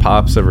you think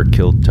Pops ever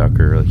killed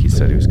Tucker like he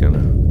said he was going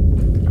to?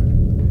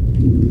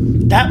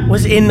 That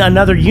was in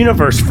another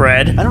universe,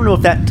 Fred. I don't know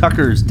if that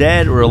Tucker's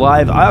dead or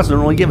alive. I also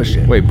don't really give a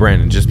shit. Wait,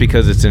 Brandon, just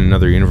because it's in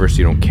another universe,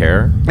 you don't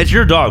care? It's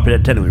your dog,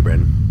 but technically,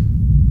 Brandon.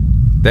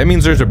 That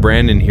means there's a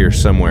Brandon here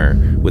somewhere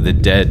with a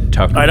dead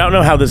Tucker. I don't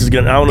know how this is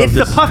going to... I don't know It's if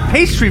the this... puff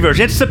pastry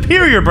version. It's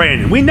superior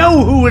Brandon. We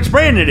know who which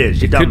Brandon it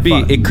is. It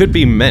could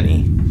be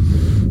many.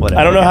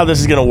 Whatever. I don't know how this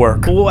is going to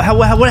work. Well,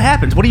 what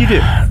happens? What do you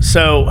do?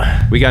 So...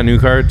 We got new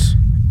cards?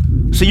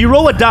 So you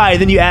roll a die,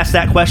 then you ask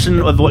that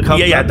question of what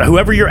comes Yeah.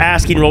 Whoever you're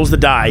asking rolls the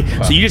die.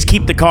 Wow. So you just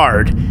keep the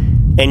card,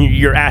 and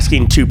you're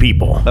asking two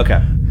people.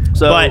 Okay.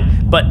 So,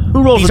 but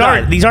who rolls the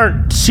die? These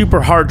aren't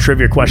super hard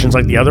trivia questions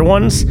like the other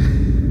ones,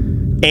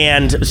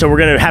 and so we're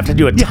gonna have to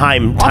do a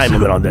time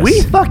limit on this.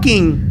 We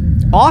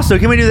fucking also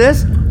can we do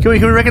this? Can we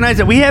recognize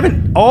that we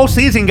haven't all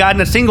season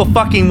gotten a single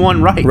fucking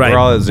one right? We're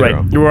all at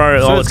zero. Right. We're all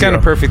so at it's kind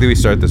of perfect that we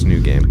start this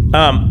new game.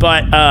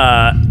 But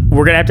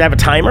we're gonna have a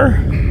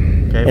timer.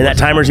 Okay, and that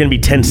timer's going to be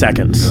 10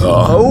 seconds.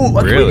 Oh,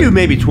 really? Can we do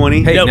maybe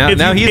 20? Hey,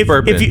 now he's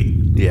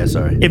burping. Yeah,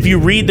 sorry. If you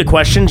read the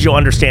questions, you'll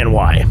understand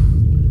why.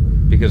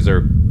 Because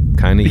they're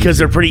kind of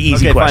they're pretty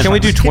easy questions. Can we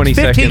do 20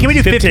 seconds? Can we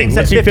do 15?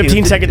 Let's do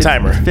 15-second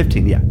timer.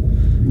 15, yeah.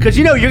 Because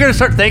you're going to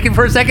start thinking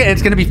for a second, and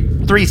it's going to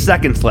be 3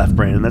 seconds left,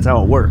 Brandon. That's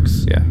how it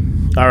works. Yeah.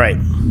 All right.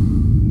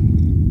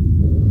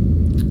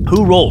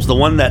 Who rolls? The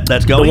one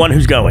that's going? The one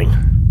who's going.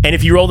 And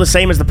if you roll the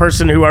same as the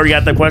person who already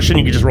got the question,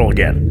 you can just roll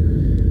again.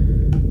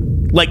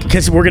 Like,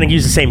 because we're going to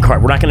use the same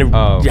card. We're not going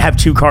to have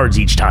two cards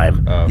each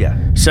time. Yeah.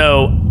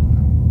 So,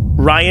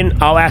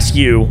 Ryan, I'll ask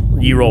you.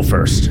 You roll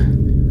first.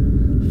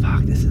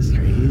 Fuck, this is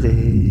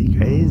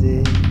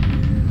crazy.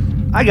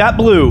 I got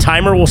blue.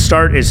 Timer will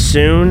start as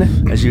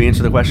soon as you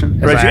answer the question?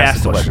 As you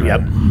ask the question.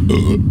 Yep.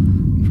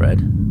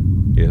 Fred?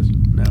 Yes.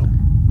 No.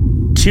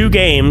 2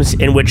 games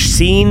in which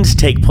scenes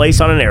take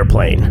place on an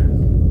airplane.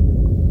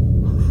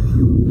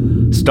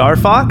 Star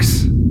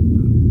Fox?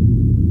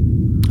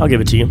 I'll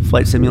give it to you.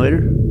 Flight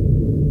Simulator?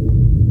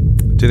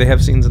 Do they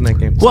have scenes in that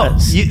game? Well,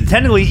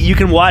 technically, you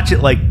can watch it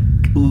like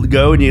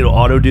go and you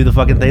auto do the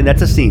fucking thing.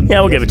 That's a scene. Yeah,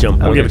 we'll give it to him.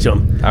 We'll give it to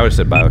him. I would have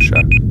said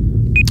BioShock.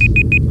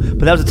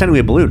 But that was technically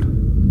a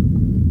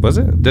balloon. Was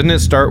it? Didn't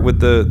it start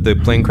with the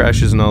plane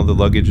crashes and all the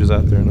luggage is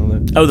out there and all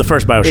that? Oh, the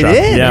first BioShock.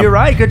 It is. Yeah. You're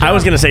right. Good job. I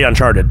was going to say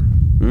Uncharted.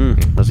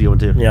 That's a good one,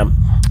 too. Yeah.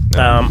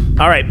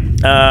 All right.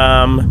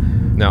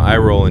 Now I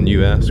roll and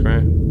you ask,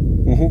 right?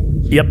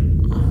 Mm-hmm. Yep.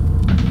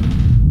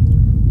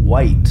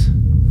 White.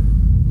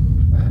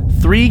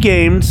 3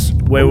 games.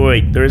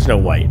 Wait. There is no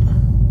white.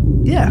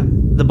 Yeah.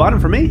 The bottom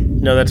for me?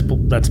 No, that's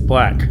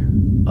black.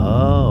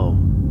 Oh.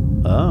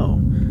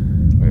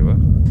 Wait, what?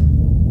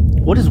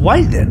 What is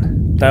white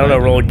then? I don't know.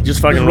 Roll.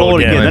 Just fucking roll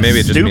again. That's maybe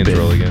it just stupid. means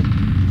roll again.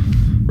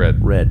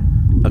 Red.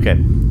 Okay.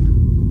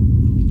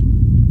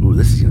 Ooh,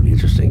 this is going to be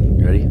interesting.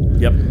 You ready?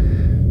 Yep.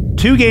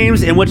 2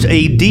 games in which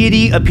a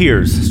deity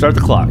appears. Start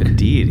the clock. A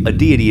deity? A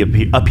deity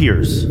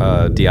appears.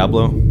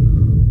 Diablo?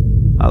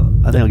 I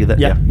think I'll get that.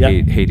 Yeah.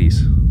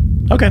 Hades.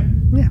 Okay.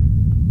 Yeah.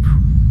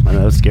 I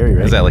know, that's scary,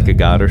 right? Is that like a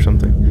god or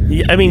something?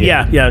 Yeah, I mean,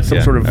 yeah, it's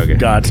some sort of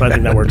god, so I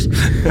think that works.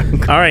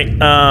 All right.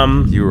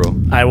 You roll.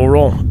 I will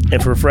roll.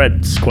 And for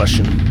Fred's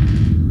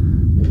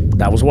question,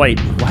 that was white.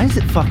 Why does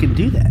it fucking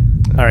do that?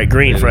 All right,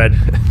 green, Fred.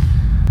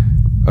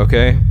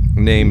 Okay.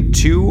 Name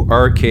 2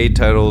 arcade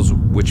titles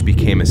which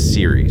became a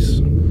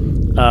series.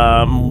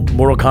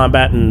 Mortal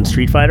Kombat and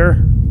Street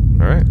Fighter.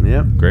 All right.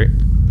 Yep. Great.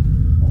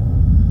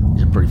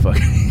 These are pretty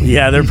fucking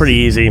Yeah, they're pretty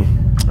easy.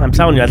 I'm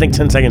telling you, I think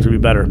 10 seconds would be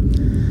better.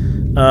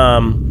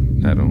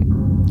 I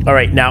don't. All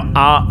right, now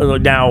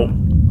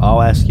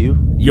I'll ask you.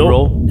 You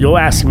roll. You'll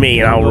ask me,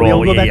 and I'll roll.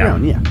 We'll go back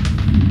around. Yeah.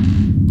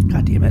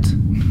 God damn it.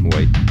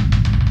 White.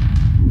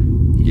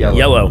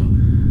 Yellow.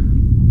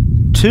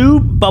 2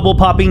 bubble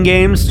popping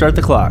games. Start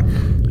the clock.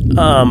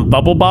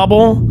 Bubble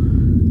Bobble,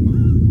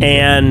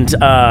 and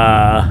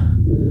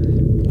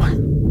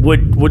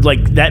would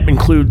like that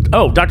include?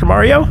 Oh, Dr.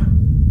 Mario.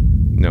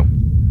 No.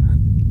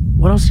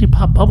 What else do you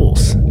pop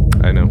bubbles?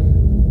 I know.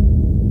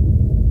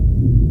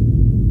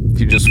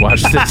 You just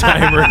watch the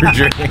timer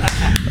drink.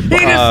 He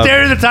just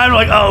stared at the timer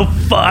like, oh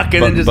fuck,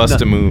 and then just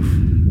bust a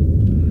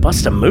move.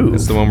 Bust a move.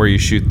 It's the one where you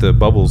shoot the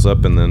bubbles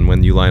up, and then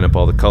when you line up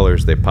all the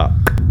colors, they pop.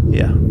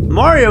 Yeah.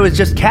 Mario is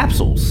just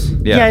capsules.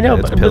 Yeah, I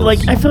know, but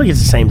like I feel like it's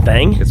the same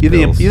thing. It's you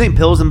think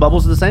pills and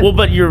bubbles are the same? Well,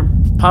 but you're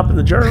popping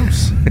the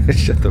germs.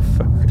 Shut the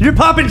fuck. You're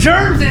popping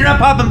germs and you're not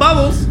popping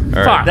bubbles.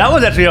 All right. That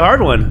was actually a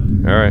hard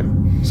one. All right.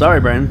 Sorry,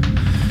 Brandon.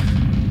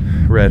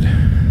 Red.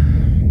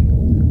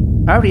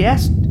 I already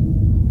asked.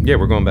 Yeah,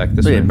 we're going back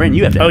this way. Brandon,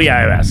 you have to ask. Oh,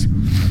 yeah, I've asked.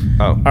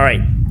 Oh. All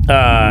right.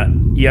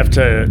 You have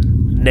to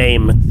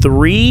name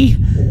three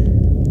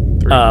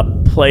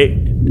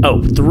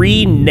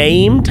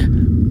named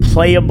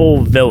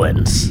playable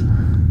villains.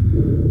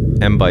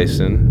 M.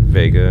 Bison,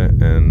 Vega,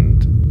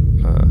 and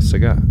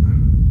Sagat.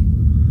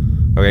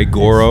 Okay,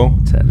 Goro.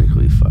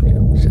 Technically,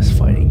 fucking just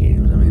fighting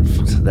games. I mean,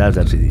 that was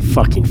actually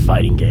fucking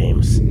fighting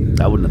games.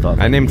 I wouldn't have thought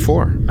that. I named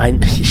 4.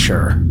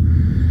 Sure.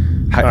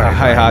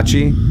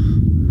 Heihachi,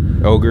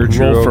 Ogre,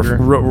 True Ogre.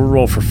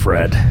 Roll for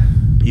Fred.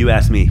 You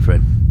asked me,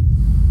 Fred.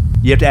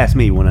 You have to ask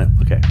me when I...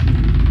 Okay.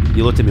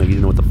 You looked at me like you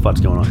didn't know what the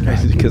fuck's going on.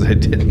 Because I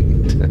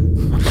didn't.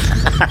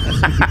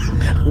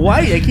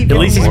 Why? I keep At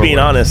least he's being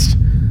honest.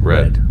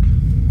 Red.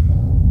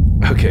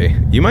 Okay.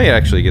 You might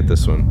actually get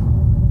this one,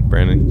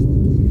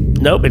 Brandon.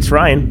 Nope, it's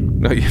Ryan.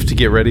 No, you have to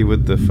get ready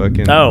with the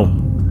fucking... Oh.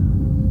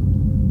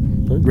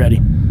 Ready.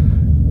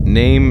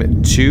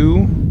 Name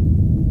 2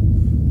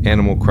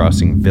 Animal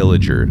Crossing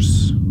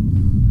villagers.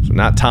 So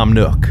not Tom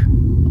Nook.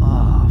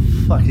 Oh,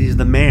 fuck. He's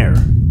the mayor.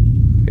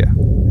 Yeah,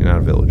 you're not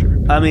a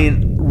villager. I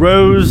mean,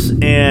 Rose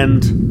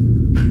and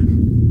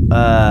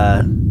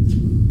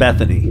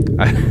Bethany.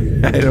 I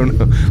don't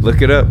know.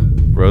 Look it up.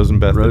 Rose and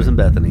Bethany. Rose and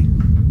Bethany.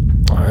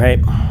 All right.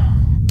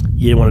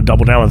 You didn't want to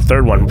double down with the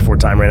third one before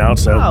time ran out,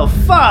 so... Oh,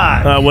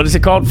 fuck! What is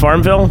it called?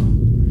 Farmville?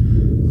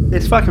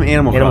 It's fucking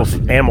Animal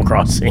Crossing. Animal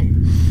Crossing.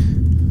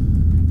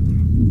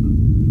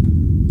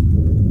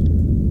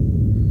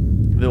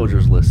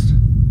 Villagers list.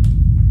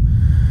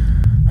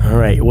 All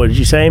right, what did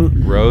you say?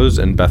 Rose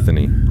and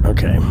Bethany.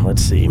 Okay,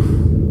 let's see.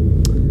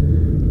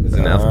 Is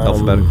it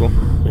alphabetical?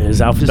 It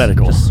is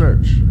alphabetical. Just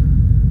search.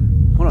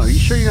 Hold on, are you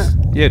sure you're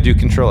not... Yeah, do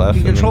Control F.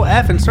 You Control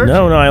F and search?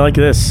 No, I like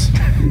this.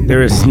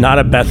 There is not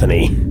a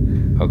Bethany.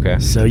 Okay.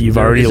 So you've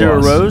already lost. Is there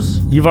a Rose?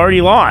 You've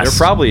already lost. There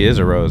probably is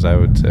a Rose, I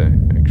would say,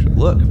 actually.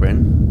 Look,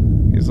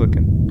 Brandon. He's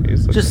looking.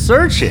 Just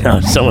search it. Oh,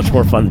 it's so much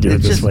more fun to do it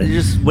this way.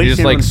 You're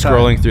just like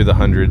scrolling through the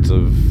hundreds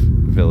of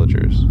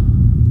villagers.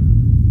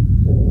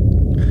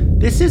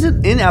 This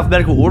isn't in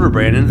alphabetical order,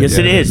 Brandon. Yes,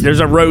 it is. There's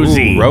a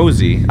Rosie. Ooh,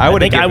 Rosie. I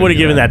think I would have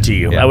given that to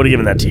you. Yeah. I would have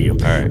given that to you. All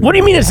right. What do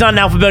you mean it's not in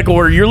alphabetical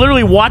order? You're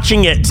literally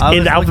watching it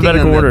in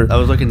alphabetical order. I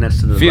was looking next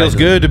to the... Feels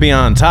good to be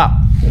on top.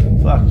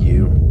 Fuck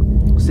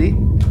you. See?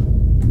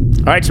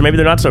 All right, so maybe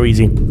they're not so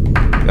easy.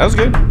 That was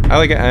good. I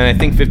like it. And I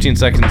think 15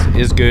 seconds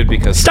is good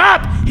because...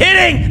 Stop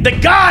hitting the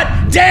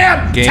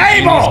goddamn Game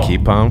table! Genius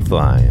keep on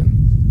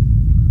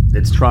flying.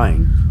 It's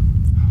trying.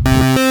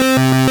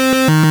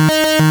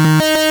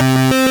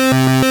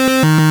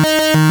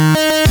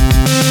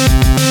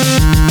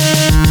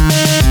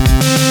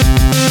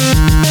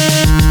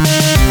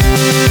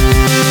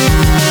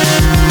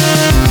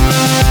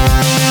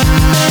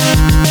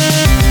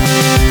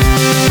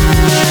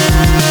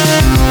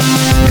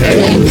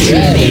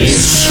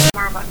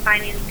 More about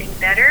finding anything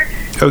better.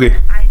 Okay.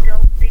 I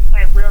don't think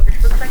I will.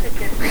 This looks like a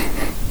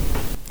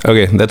different.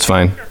 Okay, that's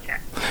fine.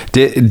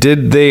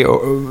 Did they...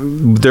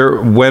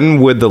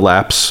 when would the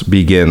lapse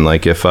begin,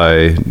 like, if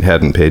I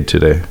hadn't paid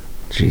today?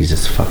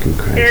 Jesus fucking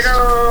Christ.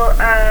 It'll,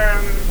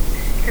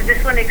 because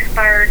this one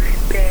expired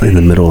today. In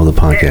the middle of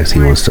the podcast, he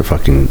wants to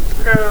fucking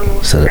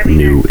set up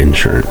new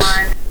insurance.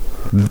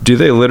 Do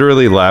they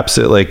literally lapse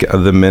it, like,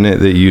 the minute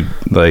that you,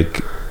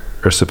 like,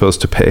 are supposed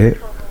to pay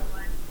it?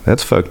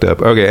 That's fucked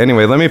up. Okay,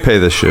 anyway, let me pay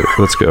this shit.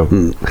 Let's go.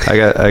 I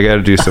got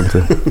to do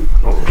something.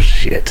 Oh,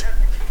 shit.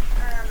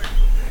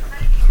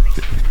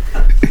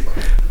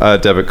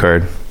 Debit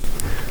card.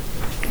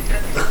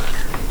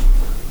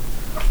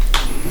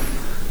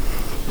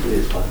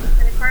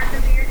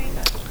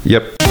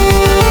 Yep.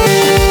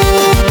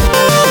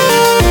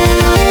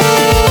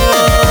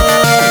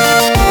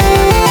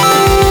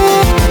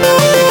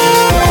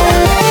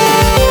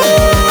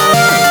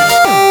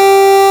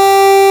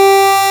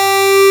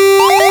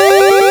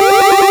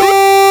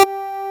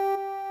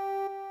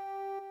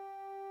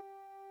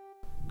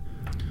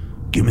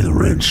 Give me the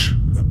wrench.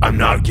 I'm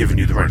not giving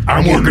you the wrench.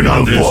 I'm working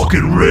on this.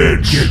 Fucking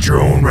wrench. Get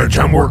your own wrench.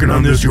 I'm working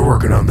on this. You're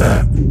working on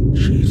that.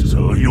 Jesus,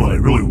 you know what I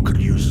really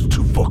could use is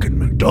 2 fucking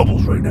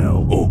McDoubles right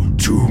now. Oh,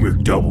 2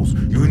 McDoubles.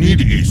 You need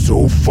to eat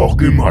so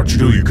fucking much,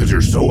 do you? Because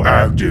you're so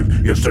active.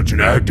 You have such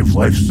an active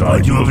lifestyle. I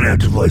do have an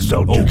active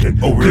lifestyle, chicken.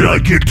 Oh, really? Can I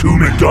get 2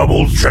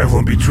 McDoubles?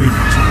 Traveling between the 2.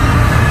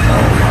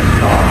 Oh my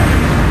god.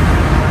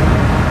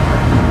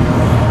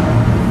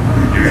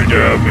 You need to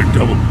have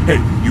McDouble. Hey,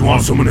 you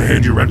want someone to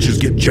hand you wrenches?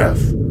 Get Jeff.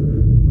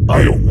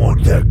 I don't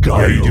want that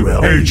guy. Yeah, you do.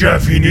 Hey,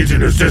 Jeff, he needs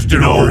an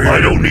assistant over here. I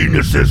don't need an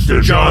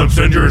assistant. John,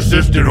 send your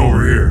assistant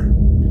over here.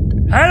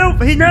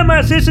 He's not my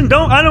assistant.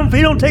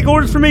 He don't take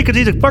orders from me because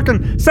he's a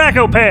fucking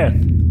psychopath.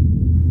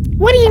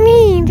 What do you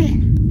need?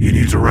 He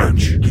needs a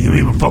wrench. Give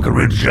me a fucking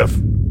wrench, Jeff.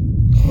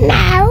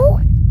 No.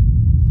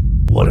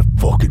 What a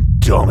fucking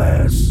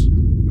dumbass.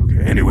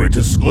 Okay, anyway,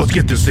 let's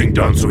get this thing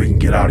done so we can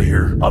get out of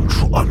here. I'm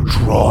trying.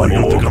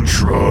 I'm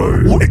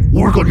trying.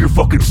 Work on your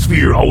fucking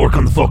sphere. I'll work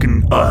on the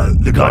fucking,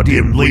 the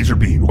goddamn laser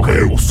beam,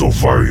 okay? Well, so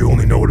far you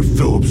only know what a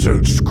Phillips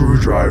head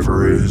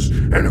screwdriver is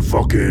and a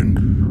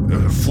fucking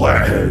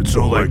Flathead.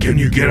 So, like, can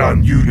you get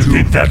on YouTube? You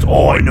think that's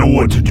all I know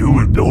what to do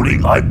with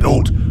building?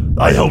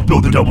 I helped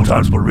build the double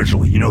time split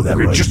originally. You know that,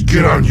 right? Just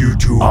get on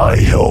YouTube. I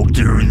helped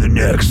during the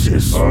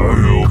Nexus.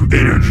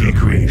 Energy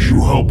creation.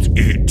 You helped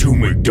eat 2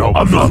 McDoubles.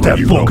 I'm not that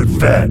fucking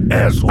fat,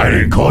 asshole. I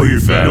didn't call you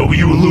fat. No, but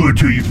you alluded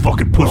to, you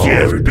fucking pussy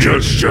ass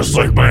bitch. Just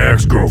like my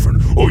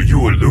ex-girlfriend. Oh,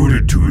 you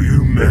alluded to,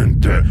 you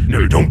meant that.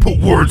 No, don't put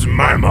words in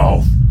my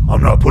mouth.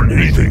 I'm not putting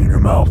anything in your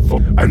mouth.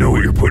 I know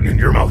what you're putting in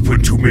your mouth.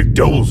 Putting 2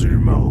 McDoubles in your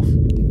mouth.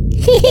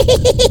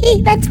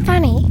 That's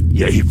funny.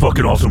 Yeah, he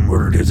fucking also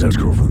murdered his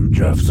ex-girlfriend,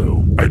 Jeff,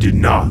 so... I did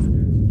not.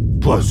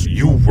 Plus,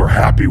 you were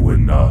happy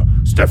when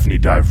Stephanie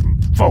died from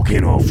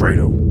Volcano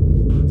Alfredo.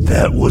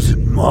 That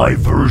wasn't my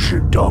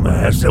version,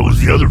 dumbass. That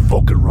was the other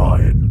fucking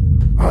Ryan.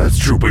 That's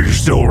true, but you're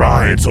still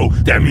Ryan, so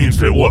that means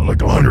that, what,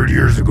 like 100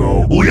 years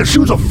ago? Well, yeah, she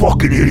was a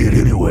fucking idiot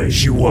anyway.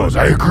 She was,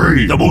 I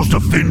agree. The most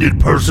offended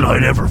person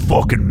I'd ever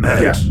fucking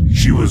met. Yeah,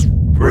 she was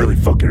really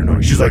fucking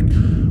annoying. She's like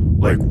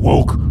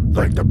woke,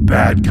 like the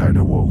bad kind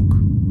of woke.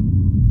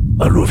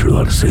 I don't know if you're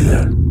allowed to say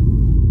that.